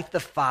light the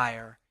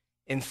fire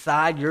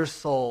inside your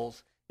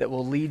souls that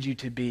will lead you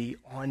to be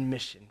on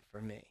mission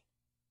for me.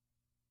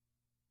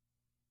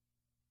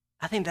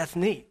 I think that's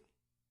neat.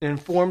 It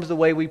informs the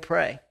way we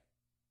pray.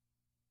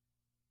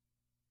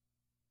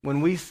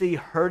 When we see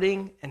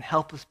hurting and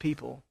helpless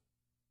people,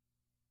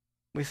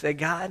 we say,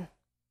 God,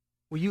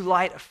 will you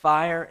light a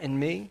fire in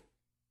me?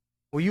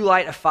 Will you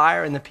light a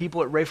fire in the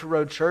people at Rayford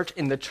Road Church,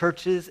 in the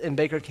churches in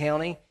Baker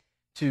County,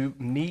 to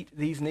meet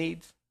these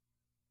needs?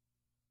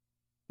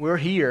 We're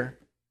here,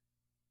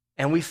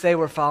 and we say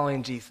we're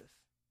following Jesus.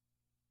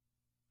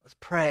 Let's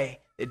pray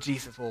that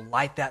Jesus will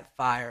light that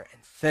fire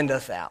and send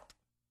us out.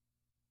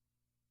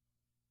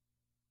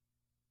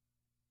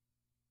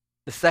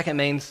 The second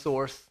main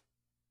source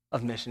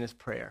of mission is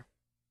prayer.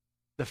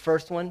 The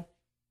first one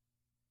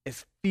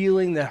is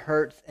feeling the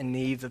hurts and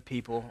needs of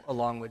people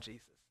along with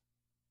Jesus.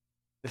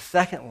 The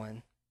second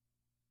one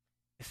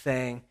is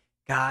saying,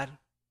 God,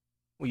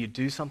 will you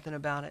do something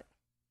about it?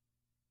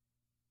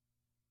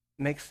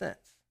 It makes sense.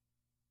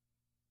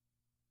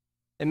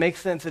 It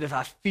makes sense that if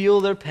I feel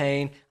their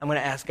pain, I'm going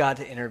to ask God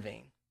to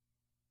intervene.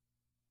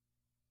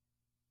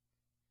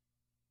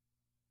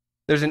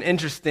 There's an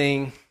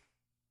interesting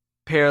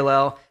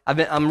parallel.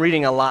 I'm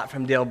reading a lot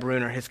from Dale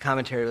Bruner. His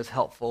commentary was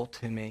helpful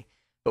to me.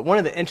 But one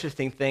of the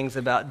interesting things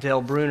about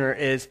Dale Bruner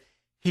is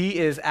he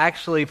is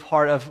actually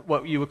part of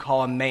what you would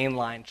call a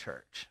mainline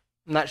church.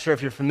 I'm not sure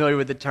if you're familiar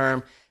with the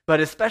term, but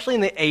especially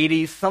in the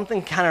 80s,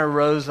 something kind of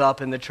rose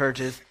up in the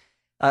churches,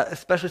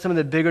 especially some of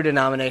the bigger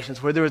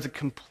denominations, where there was a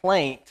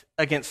complaint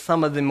against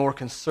some of the more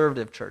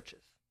conservative churches.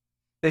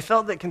 They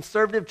felt that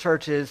conservative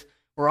churches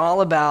were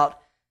all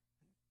about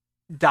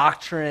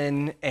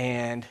doctrine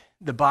and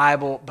the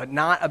Bible, but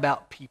not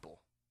about people,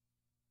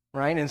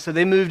 right? And so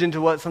they moved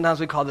into what sometimes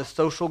we call the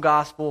social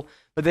gospel,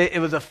 but it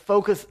was a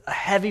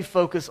heavy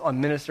focus on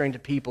ministering to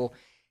people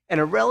and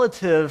a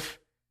relative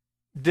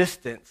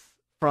distance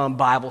from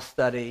Bible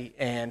study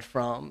and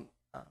from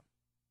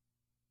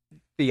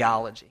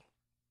theology.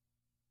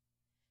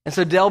 And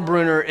so Dale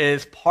Bruner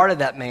is part of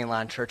that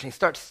mainline church, and he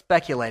starts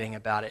speculating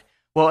about it.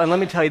 Well, and let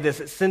me tell you this,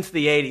 that since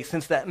the 80s,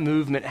 since that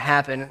movement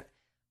happened,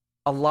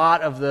 a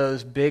lot of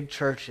those big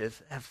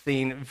churches have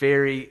seen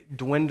very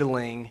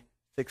dwindling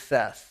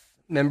success.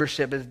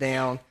 Membership is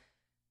down.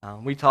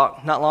 We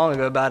talked not long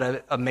ago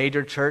about a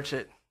major church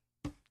that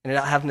ended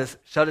up having to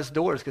shut its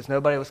doors because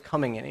nobody was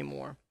coming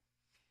anymore.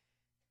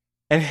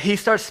 And he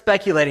starts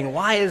speculating,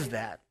 why is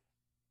that?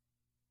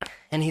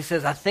 And he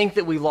says, I think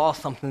that we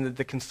lost something that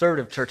the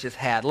conservative churches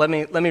had. Let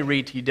me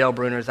read to you Dale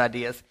Bruner's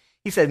ideas.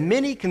 He said,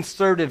 many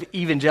conservative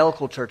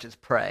evangelical churches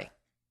pray.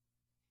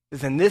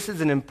 And this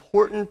is an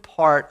important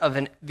part of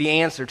the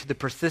answer to the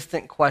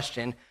persistent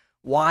question,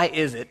 why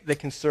is it that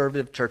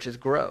conservative churches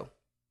grow?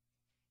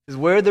 Because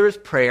where there is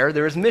prayer,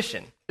 there is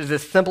mission. It's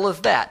as simple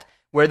as that.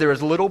 Where there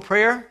is little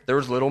prayer, there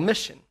is little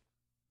mission.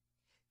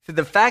 So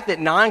the fact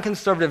that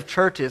non-conservative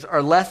churches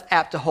are less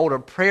apt to hold a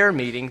prayer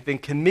meeting than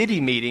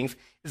committee meetings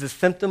is a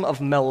symptom of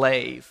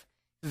malaise.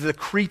 This is a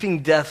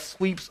creeping death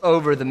sweeps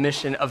over the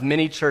mission of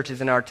many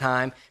churches in our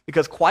time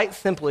because quite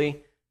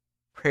simply,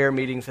 prayer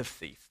meetings have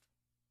ceased.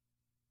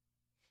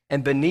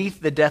 And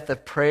beneath the death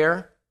of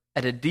prayer,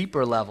 at a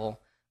deeper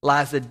level,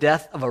 lies the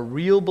death of a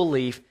real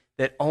belief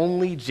that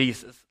only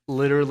Jesus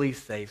literally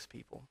saves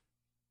people.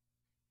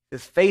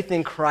 This faith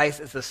in Christ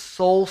as the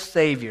sole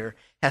Savior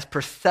has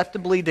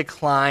perceptibly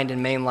declined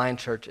in mainline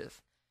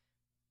churches.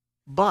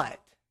 But,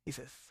 he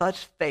says,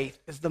 such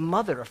faith is the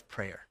mother of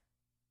prayer.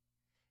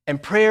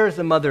 And prayer is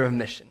the mother of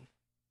mission.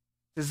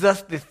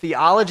 Thus, the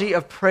theology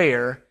of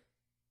prayer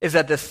is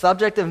that the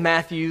subject of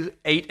Matthew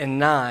 8 and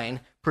 9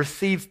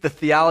 precedes the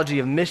theology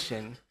of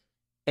mission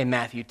in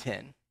Matthew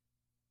 10.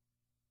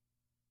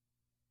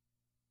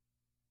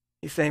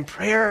 He's saying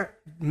prayer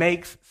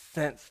makes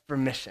sense for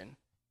mission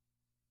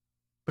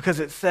because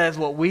it says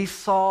what we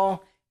saw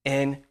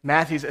in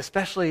Matthew's,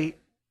 especially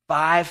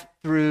 5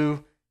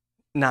 through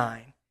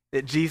 9,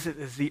 that Jesus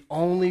is the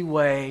only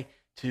way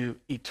to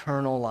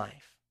eternal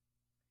life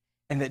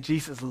and that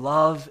Jesus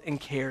loves and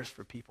cares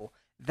for people.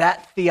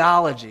 That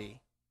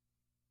theology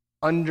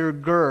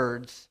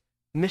undergirds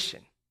mission.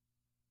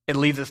 It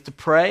leads us to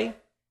pray,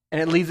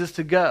 and it leads us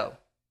to go.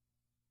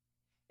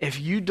 If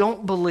you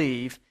don't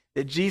believe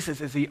that Jesus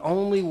is the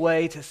only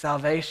way to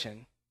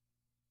salvation,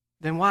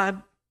 then why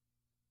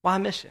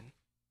mission?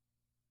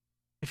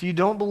 If you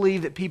don't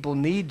believe that people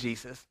need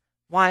Jesus,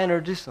 why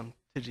introduce them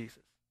to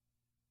Jesus?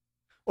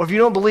 Or if you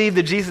don't believe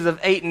the Jesus of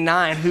 8 and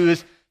 9, who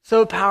is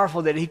so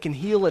powerful that he can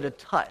heal at a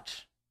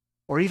touch,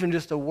 or even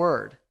just a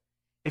word,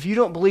 if you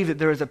don't believe that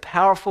there is a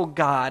powerful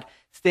God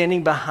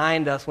standing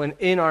behind us when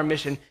in our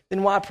mission,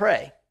 then why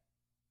pray?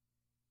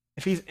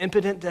 If he's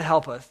impotent to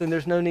help us, then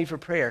there's no need for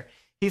prayer.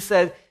 He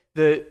said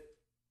the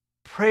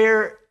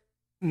prayer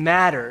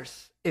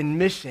matters in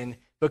mission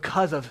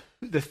because of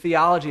the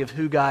theology of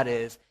who God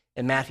is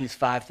in Matthews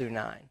 5 through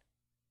 9.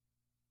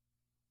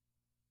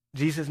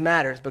 Jesus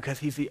matters because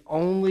he's the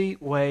only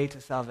way to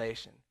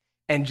salvation.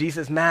 And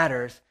Jesus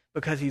matters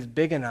because he's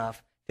big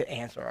enough to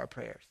answer our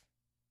prayers.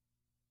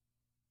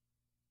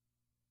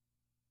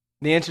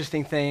 The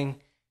interesting thing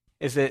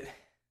is that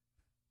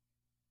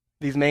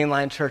these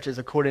mainline churches,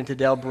 according to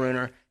Dale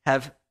Bruner,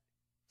 have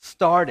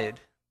started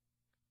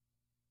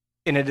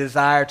in a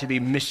desire to be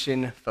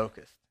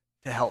mission-focused,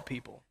 to help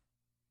people.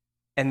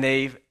 And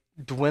they've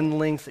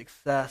dwindling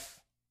success,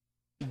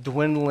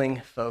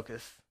 dwindling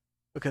focus,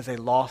 because they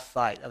lost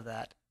sight of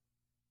that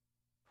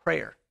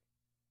prayer.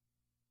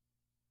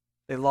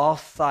 They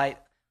lost sight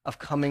of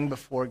coming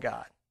before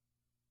God.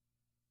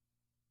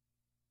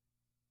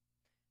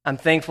 I'm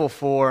thankful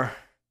for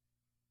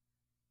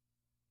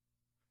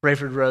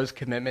Rayford Rowe's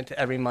commitment to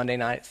every Monday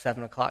night at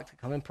 7 o'clock to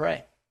come and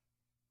pray.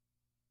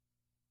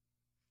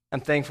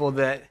 I'm thankful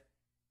that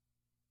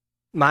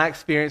my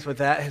experience with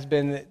that has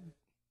been that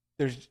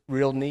there's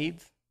real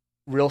needs,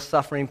 real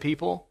suffering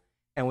people,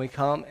 and we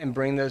come and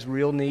bring those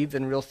real needs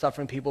and real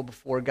suffering people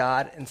before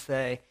God and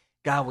say,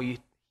 God, will you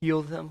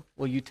heal them?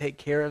 Will you take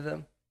care of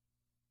them?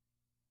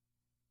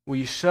 Will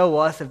you show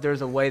us if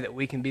there's a way that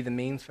we can be the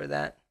means for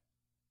that?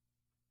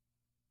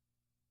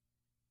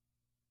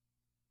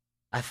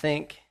 I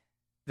think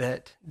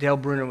that Dale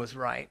Bruner was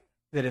right,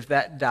 that if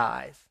that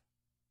dies,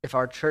 if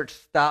our church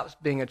stops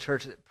being a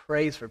church that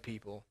prays for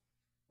people,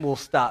 we'll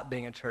stop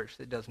being a church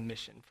that does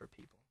mission for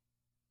people.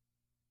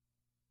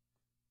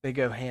 They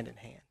go hand in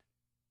hand.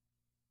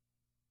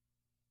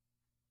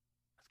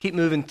 Let's keep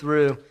moving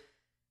through.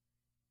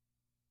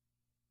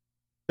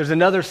 There's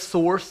another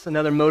source,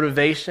 another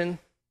motivation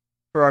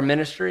for our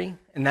ministry,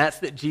 and that's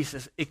that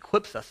Jesus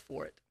equips us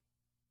for it.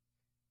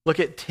 Look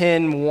at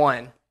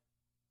 10:1.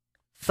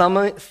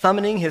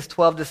 Summoning his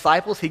 12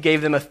 disciples, he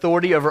gave them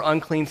authority over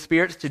unclean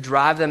spirits to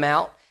drive them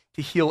out,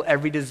 to heal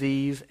every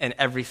disease and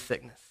every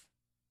sickness.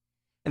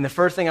 And the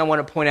first thing I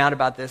want to point out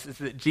about this is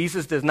that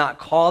Jesus does not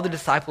call the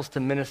disciples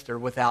to minister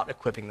without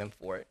equipping them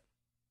for it.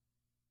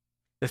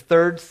 The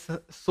third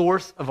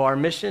source of our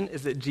mission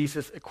is that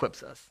Jesus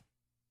equips us.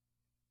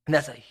 And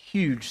that's a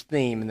huge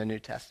theme in the New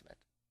Testament.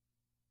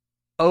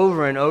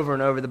 Over and over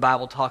and over, the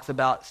Bible talks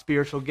about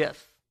spiritual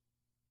gifts,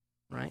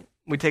 right?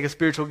 We take a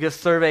spiritual gift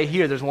survey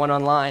here. There's one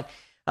online.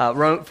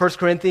 1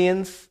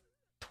 Corinthians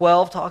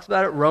 12 talks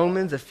about it,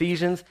 Romans,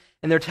 Ephesians,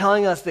 and they're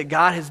telling us that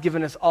God has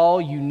given us all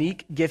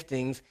unique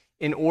giftings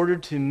in order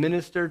to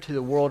minister to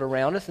the world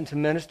around us and to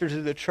minister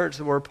to the church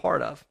that we're a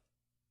part of.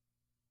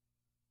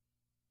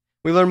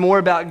 We learn more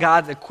about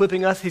God's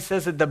equipping us. He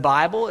says that the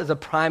Bible is a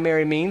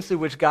primary means through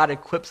which God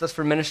equips us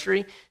for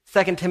ministry.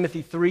 2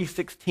 Timothy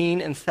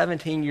 3:16 and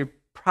 17 you're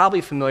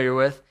probably familiar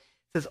with.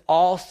 It says,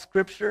 all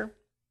Scripture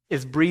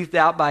is breathed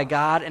out by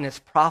God and is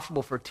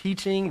profitable for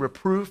teaching,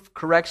 reproof,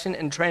 correction,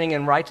 and training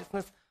in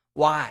righteousness.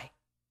 Why?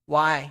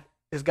 Why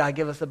does God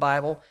give us the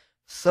Bible?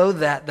 So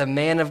that the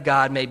man of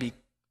God may be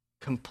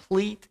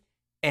complete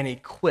and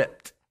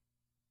equipped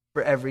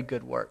for every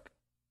good work.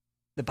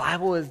 The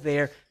Bible is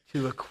there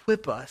to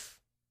equip us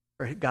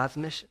for God's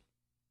mission.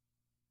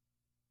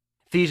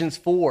 Ephesians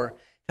 4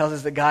 tells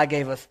us that God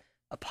gave us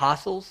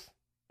apostles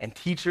and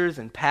teachers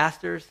and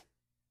pastors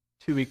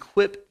to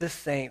equip the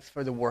saints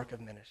for the work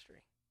of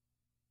ministry.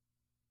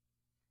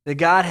 That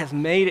God has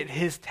made it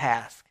his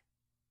task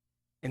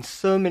in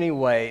so many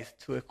ways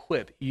to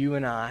equip you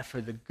and I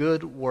for the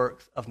good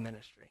works of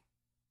ministry.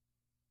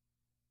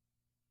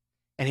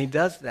 And he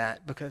does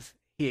that because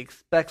he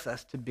expects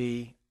us to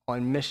be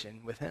on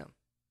mission with him.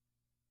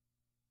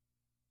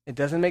 It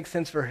doesn't make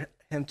sense for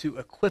him to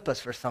equip us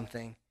for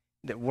something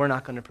that we're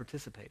not going to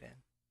participate in.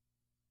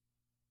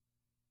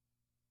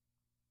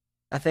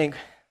 I think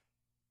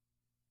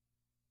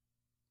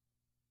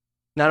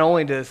not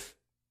only does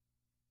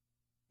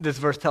this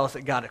verse tell us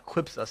that God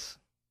equips us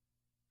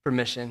for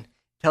mission,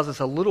 it tells us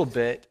a little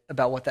bit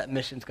about what that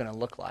mission is going to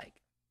look like.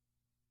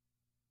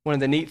 One of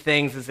the neat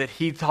things is that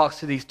he talks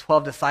to these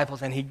 12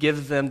 disciples and he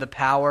gives them the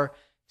power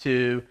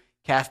to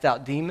cast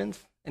out demons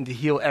and to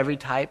heal every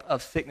type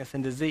of sickness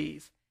and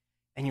disease.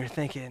 And you're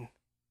thinking,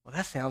 well,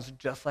 that sounds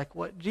just like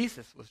what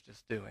Jesus was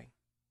just doing.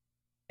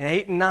 In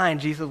 8 and 9,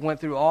 Jesus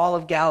went through all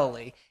of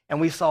Galilee, and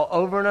we saw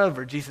over and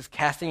over Jesus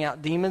casting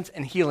out demons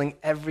and healing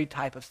every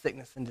type of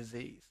sickness and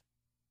disease.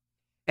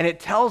 And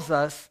it tells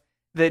us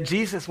that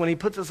Jesus, when he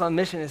puts us on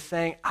mission, is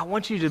saying, I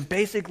want you to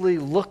basically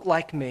look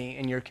like me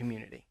in your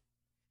community.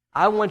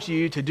 I want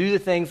you to do the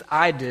things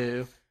I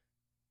do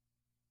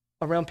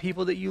around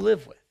people that you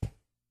live with.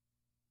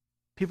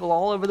 People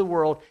all over the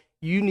world,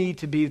 you need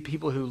to be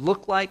people who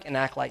look like and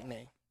act like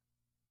me.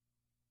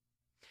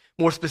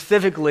 More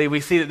specifically,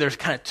 we see that there's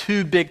kind of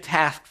two big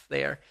tasks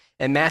there.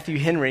 And Matthew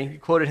Henry, you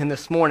quoted him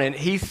this morning,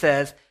 he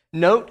says,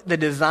 note the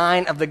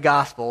design of the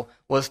gospel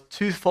was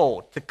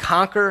twofold, to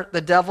conquer the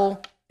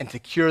devil and to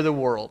cure the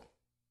world.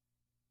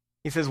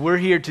 He says we're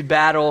here to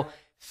battle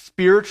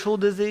spiritual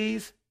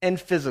disease and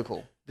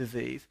physical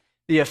disease.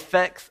 The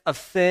effects of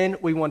sin,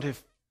 we want to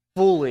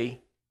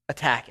fully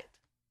attack it.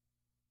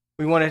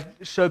 We want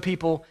to show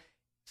people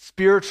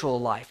spiritual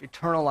life,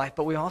 eternal life,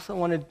 but we also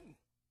want to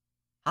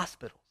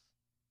hospitals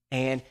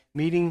and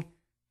meeting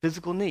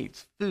physical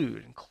needs,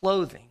 food and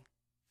clothing,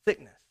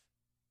 sickness.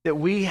 That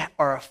we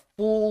are a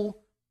full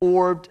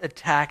orbed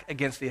attack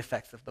against the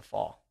effects of the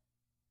fall.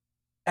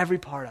 Every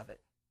part of it.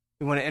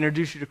 We want to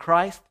introduce you to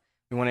Christ.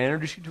 We want to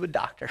introduce you to a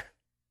doctor.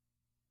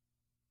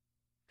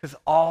 Because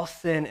all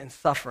sin and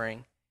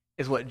suffering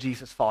is what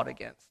Jesus fought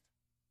against.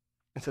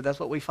 And so that's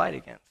what we fight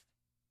against.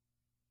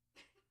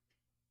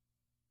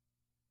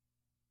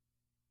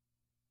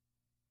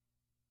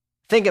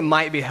 I think it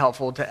might be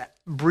helpful to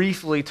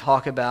briefly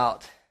talk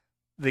about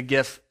the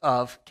gifts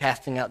of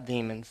casting out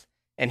demons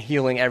and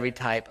healing every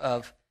type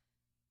of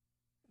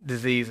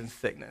disease and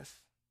sickness.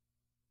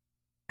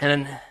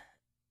 And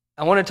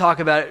I want to talk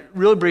about it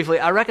really briefly.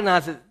 I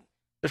recognize that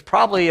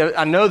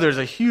I know there's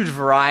a huge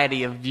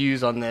variety of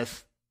views on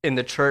this in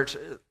the church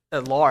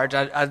at large.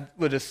 I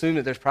would assume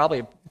that there's probably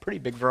a pretty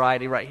big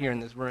variety right here in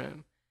this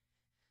room.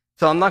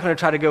 So I'm not going to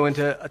try to go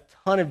into a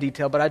ton of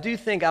detail, but I do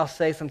think I'll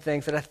say some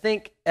things that I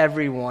think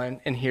everyone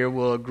in here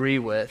will agree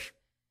with.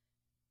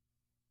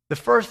 The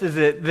first is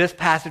that this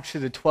passage to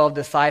the 12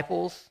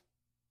 disciples,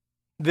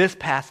 this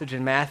passage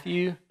in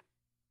Matthew,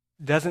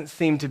 doesn't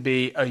seem to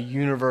be a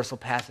universal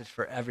passage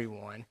for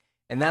everyone.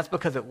 And that's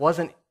because it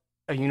wasn't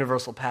a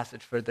universal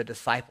passage for the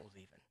disciples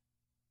even.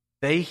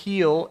 They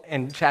heal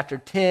in chapter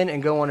 10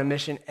 and go on a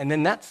mission, and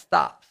then that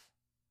stops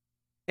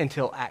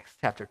until Acts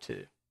chapter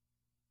 2.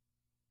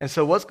 And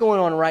so what's going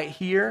on right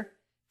here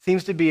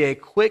seems to be a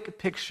quick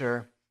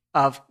picture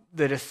of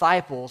the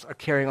disciples are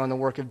carrying on the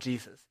work of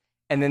Jesus.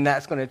 And then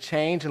that's going to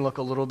change and look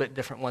a little bit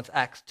different once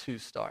Acts 2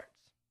 starts.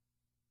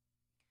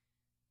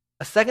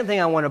 A second thing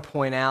I want to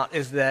point out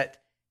is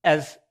that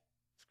as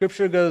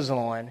Scripture goes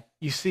on,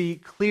 you see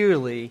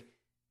clearly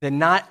that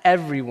not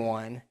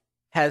everyone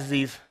has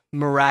these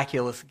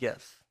miraculous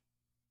gifts.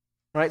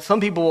 Right? Some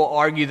people will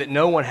argue that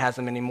no one has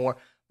them anymore,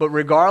 but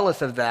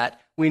regardless of that,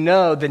 we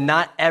know that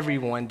not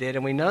everyone did,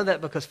 and we know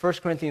that because 1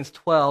 Corinthians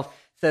 12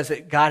 says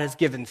that God has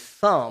given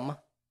some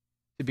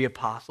to be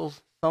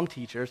apostles, some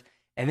teachers,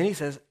 and then he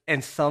says,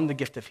 and some the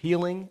gift of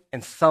healing,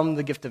 and some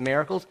the gift of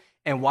miracles.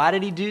 And why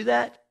did he do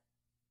that?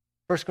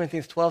 1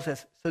 Corinthians 12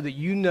 says, so that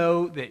you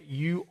know that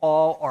you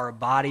all are a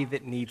body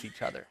that needs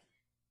each other.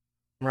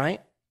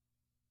 Right?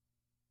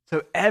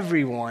 So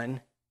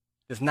everyone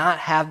does not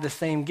have the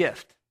same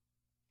gift.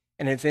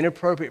 And it's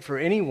inappropriate for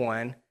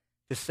anyone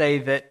to say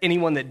that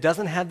anyone that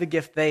doesn't have the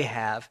gift they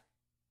have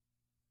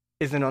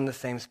isn't on the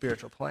same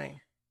spiritual plane.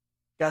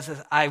 God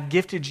says, I've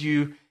gifted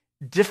you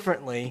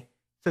differently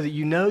so that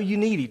you know you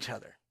need each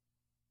other.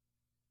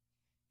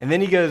 And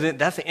then he goes in,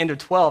 that's the end of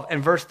 12.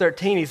 And verse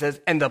 13, he says,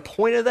 and the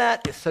point of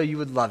that is so you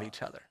would love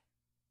each other.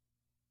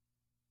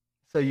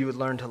 So you would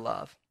learn to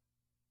love.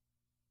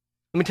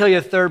 Let me tell you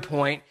a third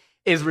point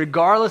is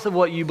regardless of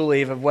what you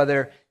believe of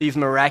whether these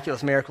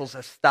miraculous miracles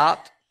have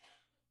stopped,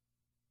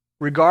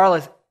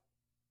 regardless,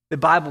 the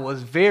Bible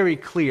was very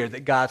clear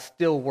that God's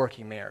still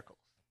working miracles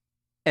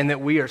and that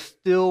we are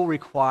still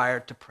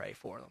required to pray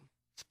for them,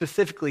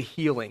 specifically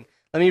healing.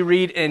 Let me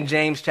read in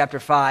James chapter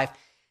 5. It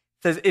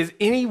says, is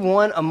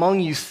anyone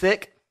among you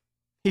sick?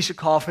 He should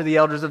call for the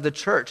elders of the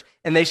church,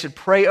 and they should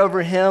pray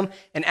over him,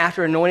 and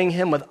after anointing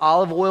him with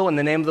olive oil in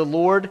the name of the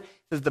Lord, it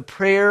says the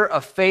prayer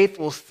of faith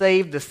will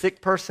save the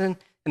sick person,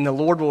 and the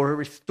Lord will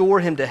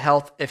restore him to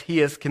health. If he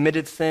has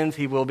committed sins,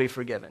 he will be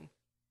forgiven.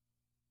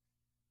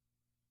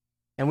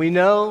 And we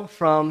know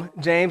from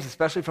James,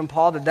 especially from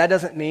Paul, that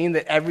doesn't mean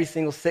that every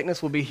single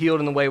sickness will be healed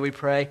in the way we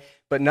pray.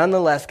 But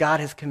nonetheless, God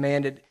has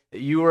commanded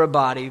that you are a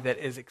body that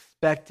is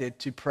expected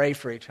to pray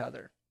for each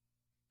other.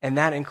 And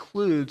that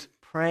includes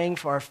praying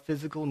for our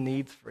physical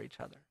needs for each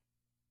other.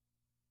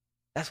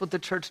 That's what the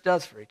church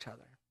does for each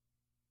other.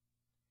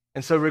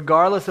 And so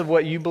regardless of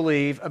what you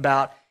believe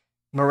about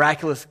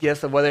miraculous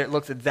gifts, of whether it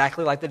looks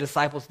exactly like the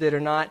disciples did or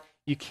not,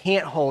 you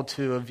can't hold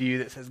to a view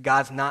that says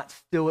God's not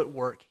still at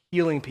work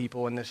healing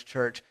people in this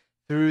church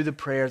through the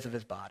prayers of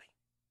his body.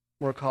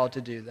 We're called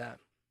to do that.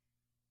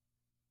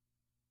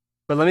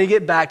 But let me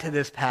get back to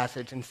this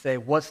passage and say,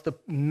 what's the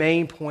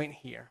main point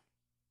here?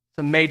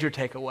 Some major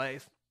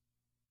takeaways.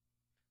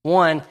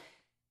 One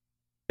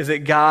is that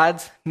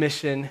God's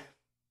mission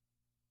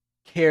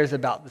cares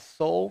about the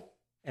soul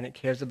and it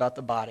cares about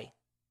the body.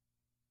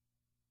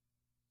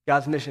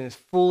 God's mission is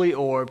fully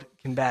orbed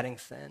combating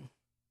sin.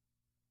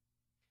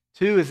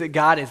 Two is that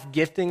God is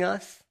gifting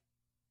us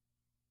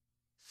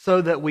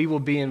so that we will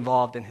be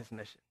involved in his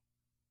mission.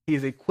 He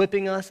is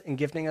equipping us and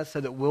gifting us so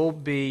that we'll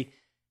be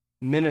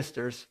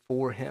ministers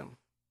for him.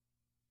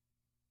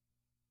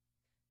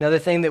 Another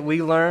thing that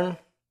we learn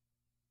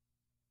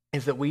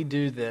is that we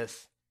do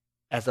this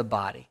as a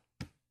body,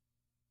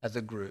 as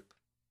a group.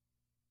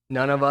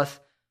 None of us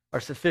are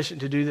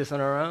sufficient to do this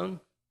on our own,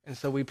 and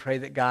so we pray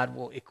that God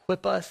will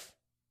equip us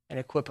and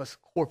equip us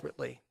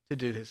corporately to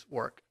do his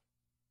work.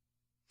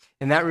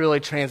 And that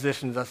really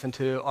transitions us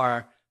into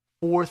our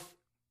fourth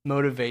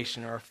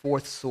motivation, or our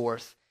fourth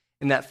source.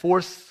 And that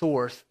fourth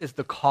source is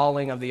the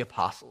calling of the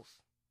apostles.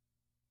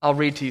 I'll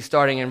read to you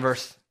starting in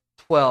verse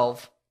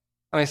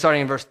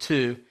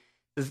 2.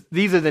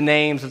 These are the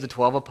names of the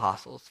 12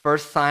 apostles.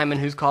 First, Simon,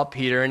 who's called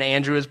Peter, and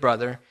Andrew his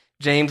brother,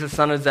 James the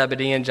son of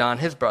Zebedee, and John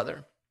his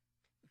brother,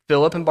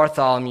 Philip and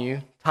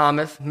Bartholomew,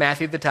 Thomas,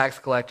 Matthew the tax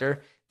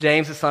collector,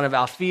 James the son of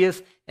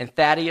Alphaeus, and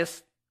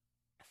Thaddeus,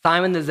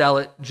 Simon the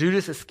Zealot,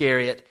 Judas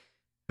Iscariot,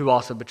 who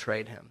also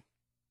betrayed him.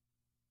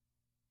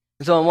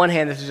 And so on one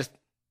hand, this is just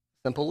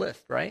a simple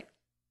list, right?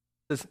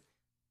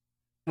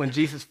 When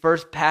Jesus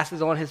first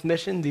passes on his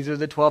mission, these are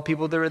the 12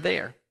 people that are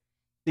there.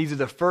 These are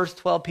the first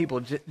 12 people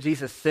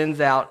Jesus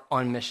sends out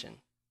on mission.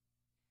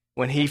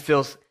 When he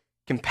feels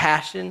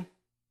compassion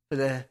for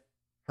the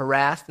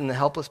harassed and the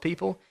helpless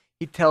people,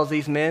 he tells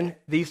these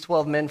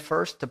 12 men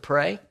first to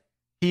pray.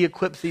 He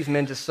equips these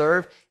men to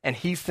serve, and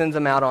he sends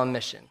them out on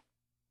mission.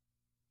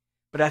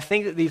 But I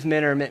think that these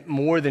men are meant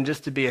more than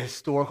just to be a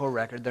historical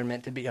record. They're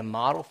meant to be a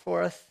model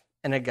for us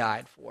and a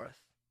guide for us.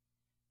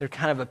 They're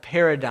kind of a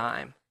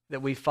paradigm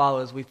that we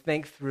follow as we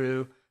think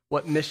through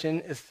what mission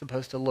is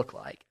supposed to look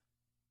like.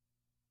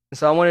 And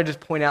so I want to just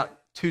point out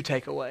 2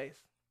 takeaways.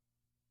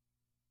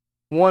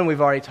 One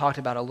we've already talked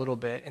about a little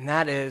bit, and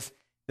that is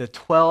the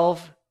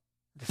 12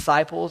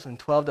 disciples and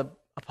 12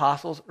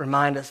 apostles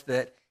remind us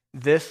that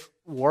this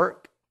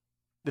work,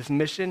 this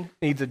mission,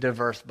 needs a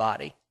diverse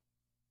body.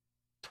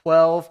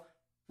 12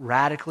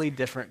 radically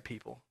different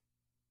people.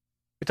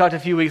 We talked a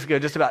few weeks ago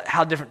just about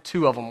how different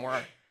 2 of them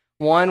were.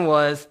 One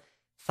was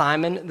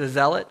Simon the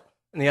Zealot,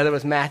 and the other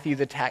was Matthew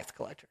the tax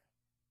collector.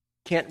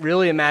 Can't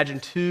really imagine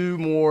 2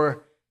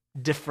 more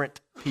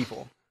different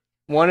people.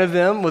 One of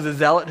them was a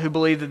zealot who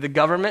believed that the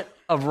government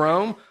of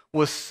Rome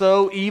was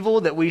so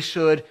evil that we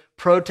should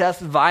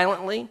protest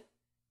violently,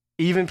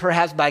 even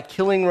perhaps by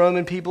killing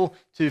Roman people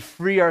to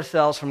free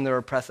ourselves from their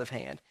oppressive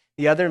hand.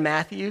 The other,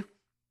 Matthew,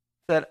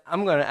 said,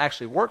 I'm going to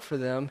actually work for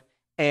them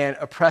and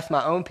oppress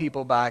my own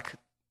people by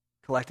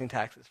collecting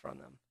taxes from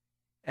them.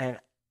 And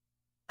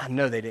I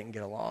know they didn't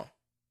get along.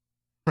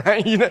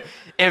 Right? You know,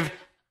 if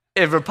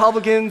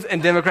Republicans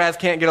and Democrats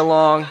can't get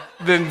along,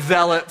 then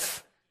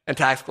zealots and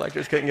tax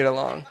collectors couldn't get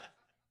along.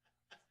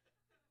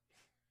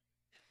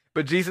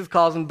 But Jesus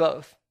calls them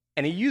both,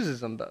 and he uses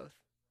them both,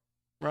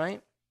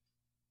 right?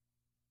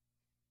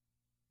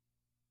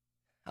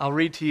 I'll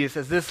read to you. It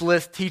says, this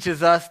list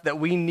teaches us that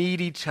we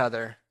need each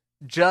other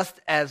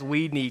just as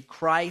we need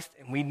Christ,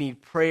 and we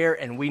need prayer,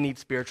 and we need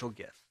spiritual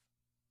gifts.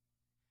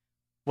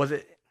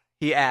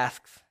 He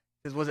asks,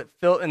 was it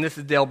Phil, and this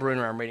is Dale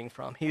Bruner I'm reading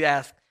from. He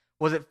asks,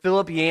 was it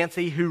Philip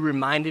Yancey who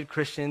reminded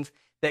Christians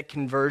that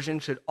conversion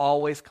should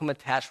always come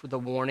attached with a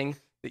warning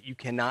that you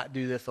cannot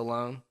do this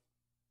alone?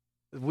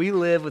 We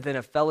live within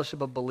a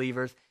fellowship of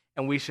believers,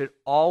 and we should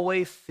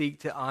always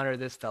seek to honor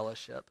this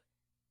fellowship.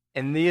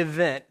 In the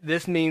event,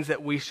 this means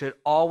that we should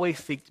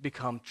always seek to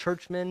become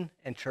churchmen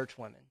and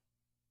churchwomen.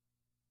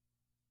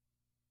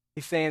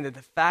 He's saying that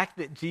the fact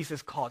that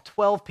Jesus called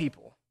 12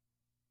 people,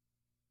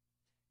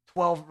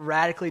 12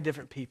 radically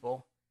different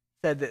people,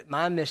 said that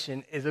my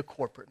mission is a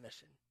corporate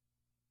mission.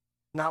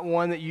 Not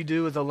one that you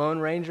do as a lone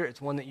ranger,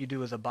 it's one that you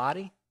do as a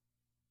body.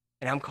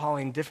 And I'm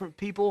calling different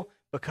people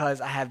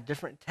because I have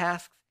different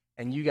tasks,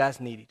 and you guys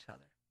need each other.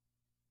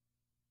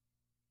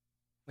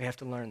 We have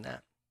to learn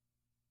that.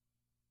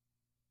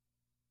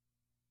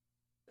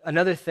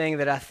 Another thing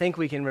that I think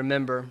we can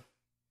remember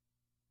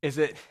is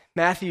that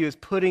Matthew is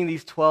putting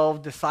these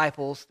 12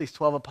 disciples, these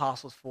 12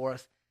 apostles for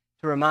us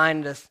to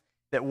remind us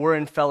that we're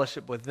in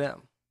fellowship with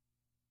them,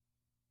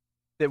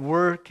 that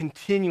we're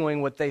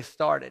continuing what they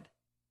started,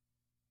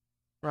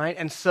 right?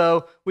 And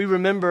so we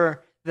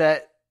remember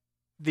that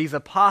these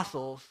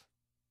apostles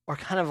are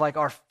kind of like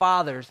our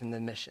fathers in the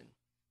mission.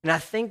 And I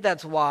think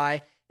that's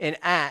why in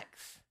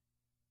Acts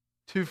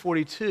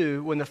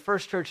 2:42, when the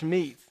first church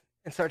meets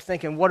and starts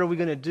thinking, what are we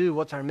going to do?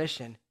 What's our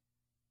mission?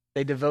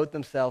 They devote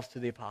themselves to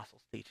the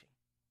apostles' teaching.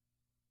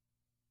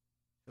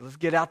 So let's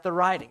get out the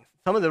writings.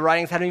 Some of the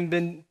writings haven't even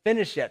been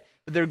finished yet,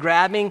 but they're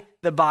grabbing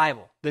the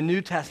Bible, the New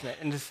Testament,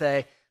 and to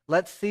say,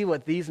 let's see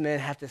what these men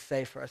have to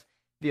say for us.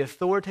 The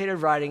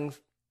authoritative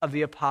writings of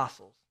the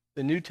apostles,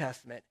 the New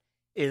Testament,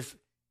 is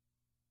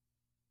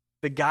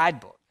the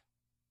guidebook,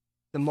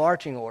 the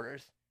marching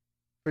orders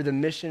for the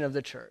mission of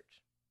the church.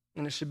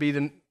 And it should be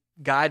the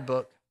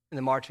guidebook and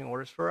the marching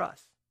orders for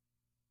us.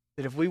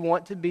 That if we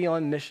want to be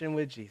on mission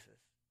with Jesus,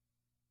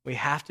 we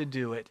have to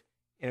do it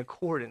in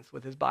accordance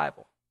with his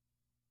Bible.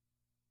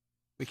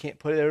 We can't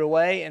put it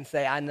away and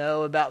say, I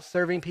know about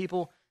serving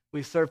people.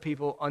 We serve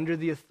people under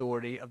the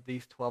authority of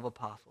these 12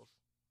 apostles.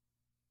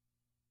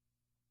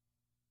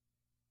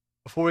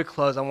 Before we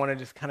close, I want to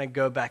just kind of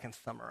go back and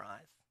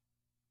summarize.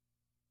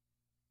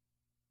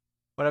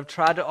 What I've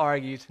tried to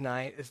argue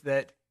tonight is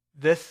that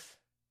this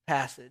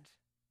passage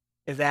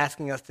is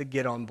asking us to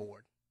get on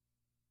board.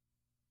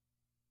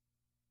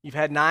 You've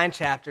had 9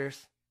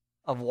 chapters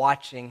of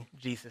watching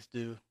Jesus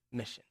do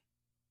mission.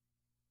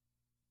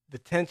 The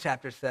 10th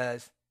chapter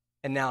says,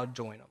 and now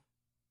join them.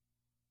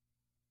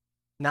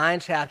 9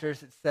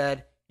 chapters, it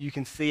said, you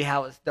can see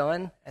how it's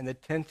done. And the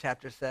 10th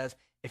chapter says,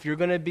 if you're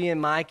going to be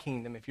in my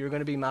kingdom, if you're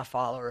going to be my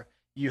follower,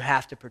 you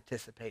have to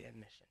participate in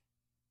mission.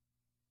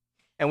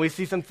 And we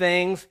see some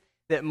things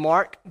that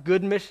mark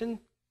good mission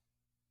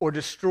or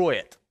destroy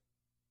it.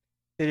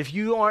 That if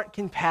you aren't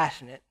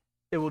compassionate,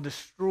 it will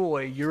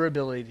destroy your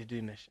ability to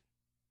do mission.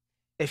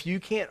 If you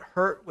can't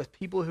hurt with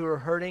people who are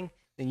hurting,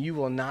 then you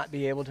will not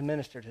be able to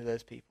minister to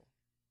those people.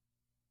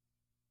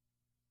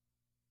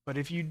 But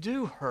if you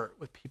do hurt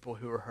with people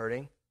who are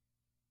hurting,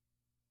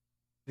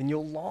 then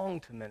you'll long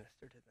to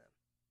minister to them.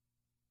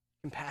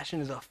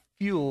 Compassion is a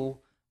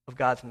fuel of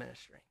God's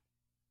ministry.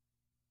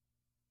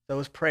 So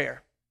is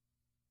prayer.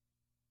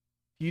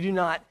 If you do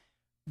not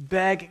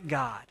beg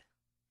God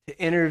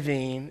to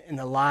intervene in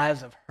the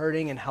lives of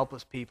hurting and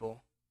helpless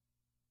people,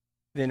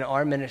 then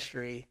our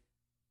ministry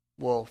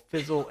will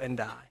fizzle and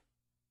die.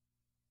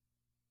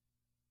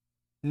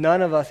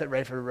 None of us at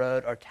Redford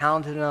Road are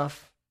talented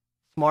enough,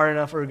 smart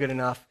enough, or good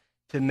enough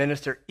to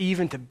minister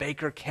even to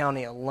Baker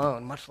County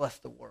alone, much less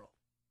the world.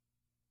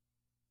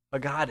 But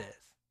God is.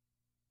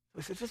 So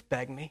he said, just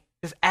beg me.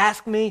 Just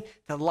ask me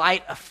to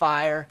light a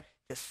fire,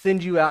 to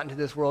send you out into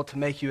this world to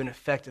make you an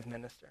effective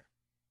minister.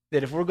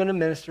 That if we're going to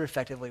minister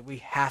effectively, we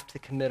have to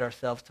commit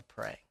ourselves to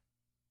pray.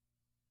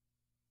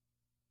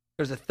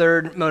 There's a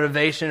third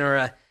motivation or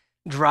a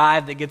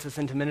drive that gets us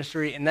into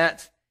ministry, and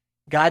that's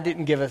God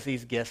didn't give us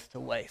these gifts to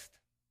waste.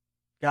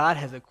 God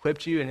has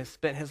equipped you and has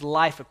spent his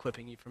life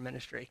equipping you for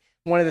ministry.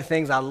 One of the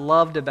things I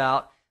loved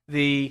about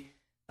the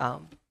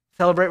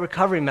Celebrate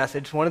Recovery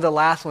message, one of the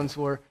last ones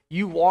were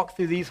you walk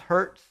through these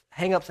hurts,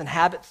 hang-ups, and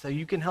habits so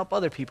you can help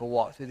other people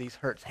walk through these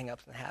hurts,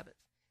 hang-ups, and habits.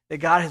 That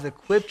God has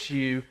equipped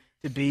you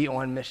to be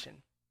on mission.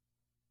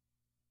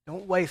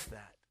 Don't waste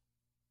that.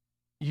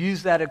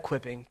 Use that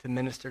equipping to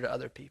minister to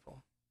other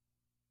people.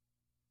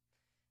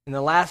 And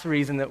the last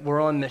reason that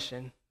we're on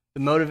mission,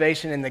 the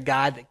motivation and the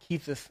guide that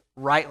keeps us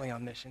rightly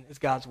on mission, is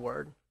God's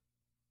word.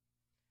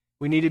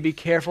 We need to be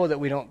careful that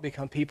we don't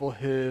become people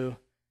who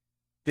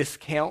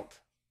discount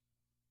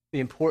the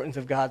importance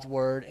of God's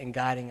word in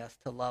guiding us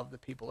to love the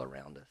people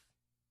around us.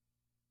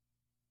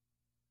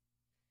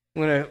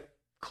 I'm going to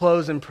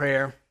close in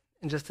prayer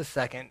in just a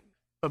second.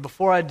 But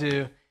before I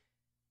do,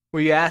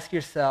 will you ask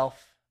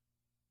yourself,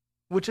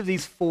 which of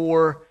these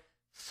four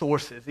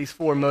sources, these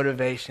four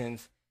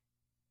motivations,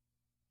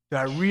 do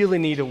I really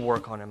need to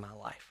work on in my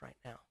life right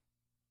now?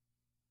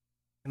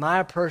 Am I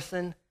a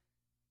person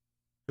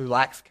who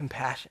lacks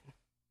compassion?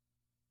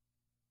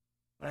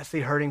 When I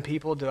see hurting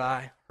people, do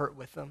I hurt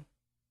with them?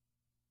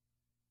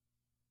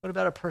 What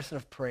about a person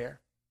of prayer?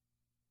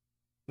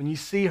 When you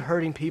see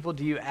hurting people,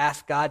 do you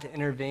ask God to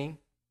intervene?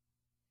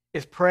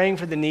 Is praying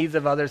for the needs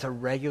of others a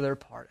regular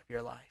part of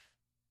your life?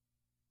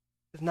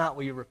 If not,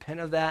 will you repent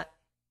of that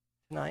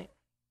tonight?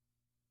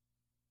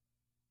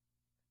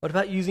 What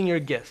about using your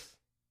gifts?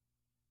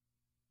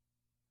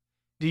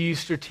 Do you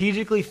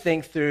strategically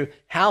think through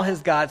how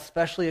has God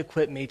specially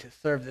equipped me to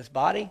serve this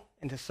body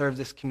and to serve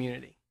this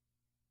community?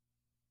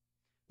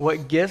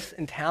 What gifts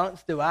and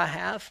talents do I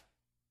have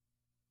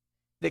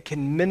that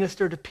can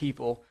minister to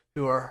people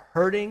who are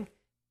hurting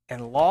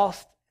and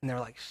lost, and they're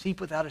like sheep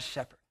without a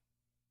shepherd?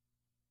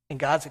 And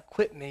God's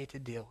equipped me to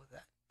deal with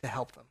that, to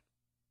help them.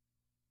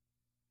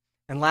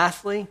 And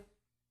lastly,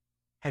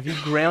 have you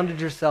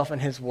grounded yourself in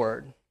his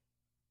word?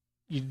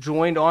 You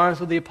joined arms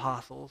with the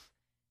apostles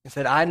and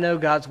said, I know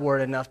God's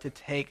word enough to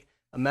take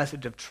a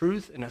message of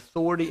truth and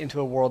authority into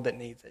a world that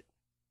needs it.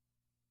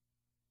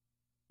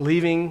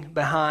 Leaving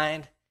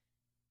behind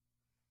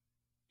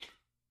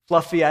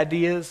fluffy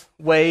ideas,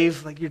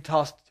 waves like you're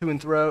tossed to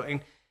and fro,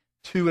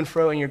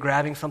 and you're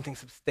grabbing something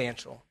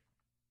substantial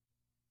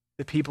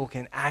that people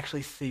can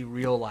actually see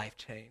real life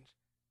change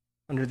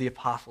under the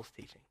apostles'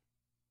 teaching.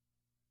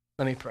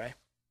 Let me pray.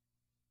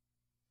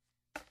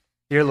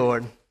 Dear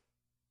Lord,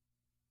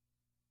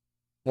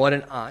 what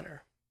an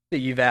honor that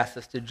you've asked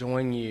us to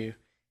join you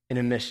in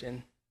a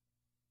mission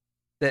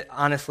that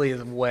honestly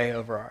is way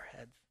over our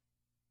heads.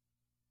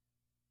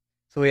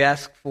 So we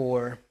ask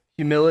for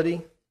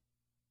humility.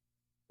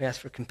 We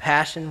ask for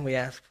compassion. We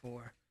ask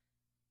for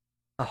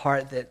a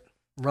heart that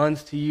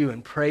runs to you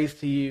and prays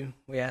to you.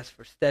 We ask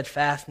for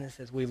steadfastness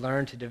as we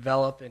learn to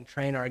develop and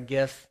train our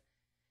gifts.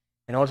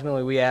 And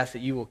ultimately, we ask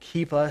that you will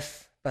keep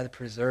us by the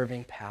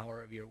preserving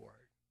power of your word.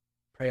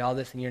 Pray all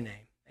this in your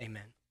name.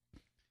 Amen.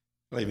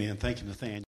 Amen. Thank you, Nathaniel.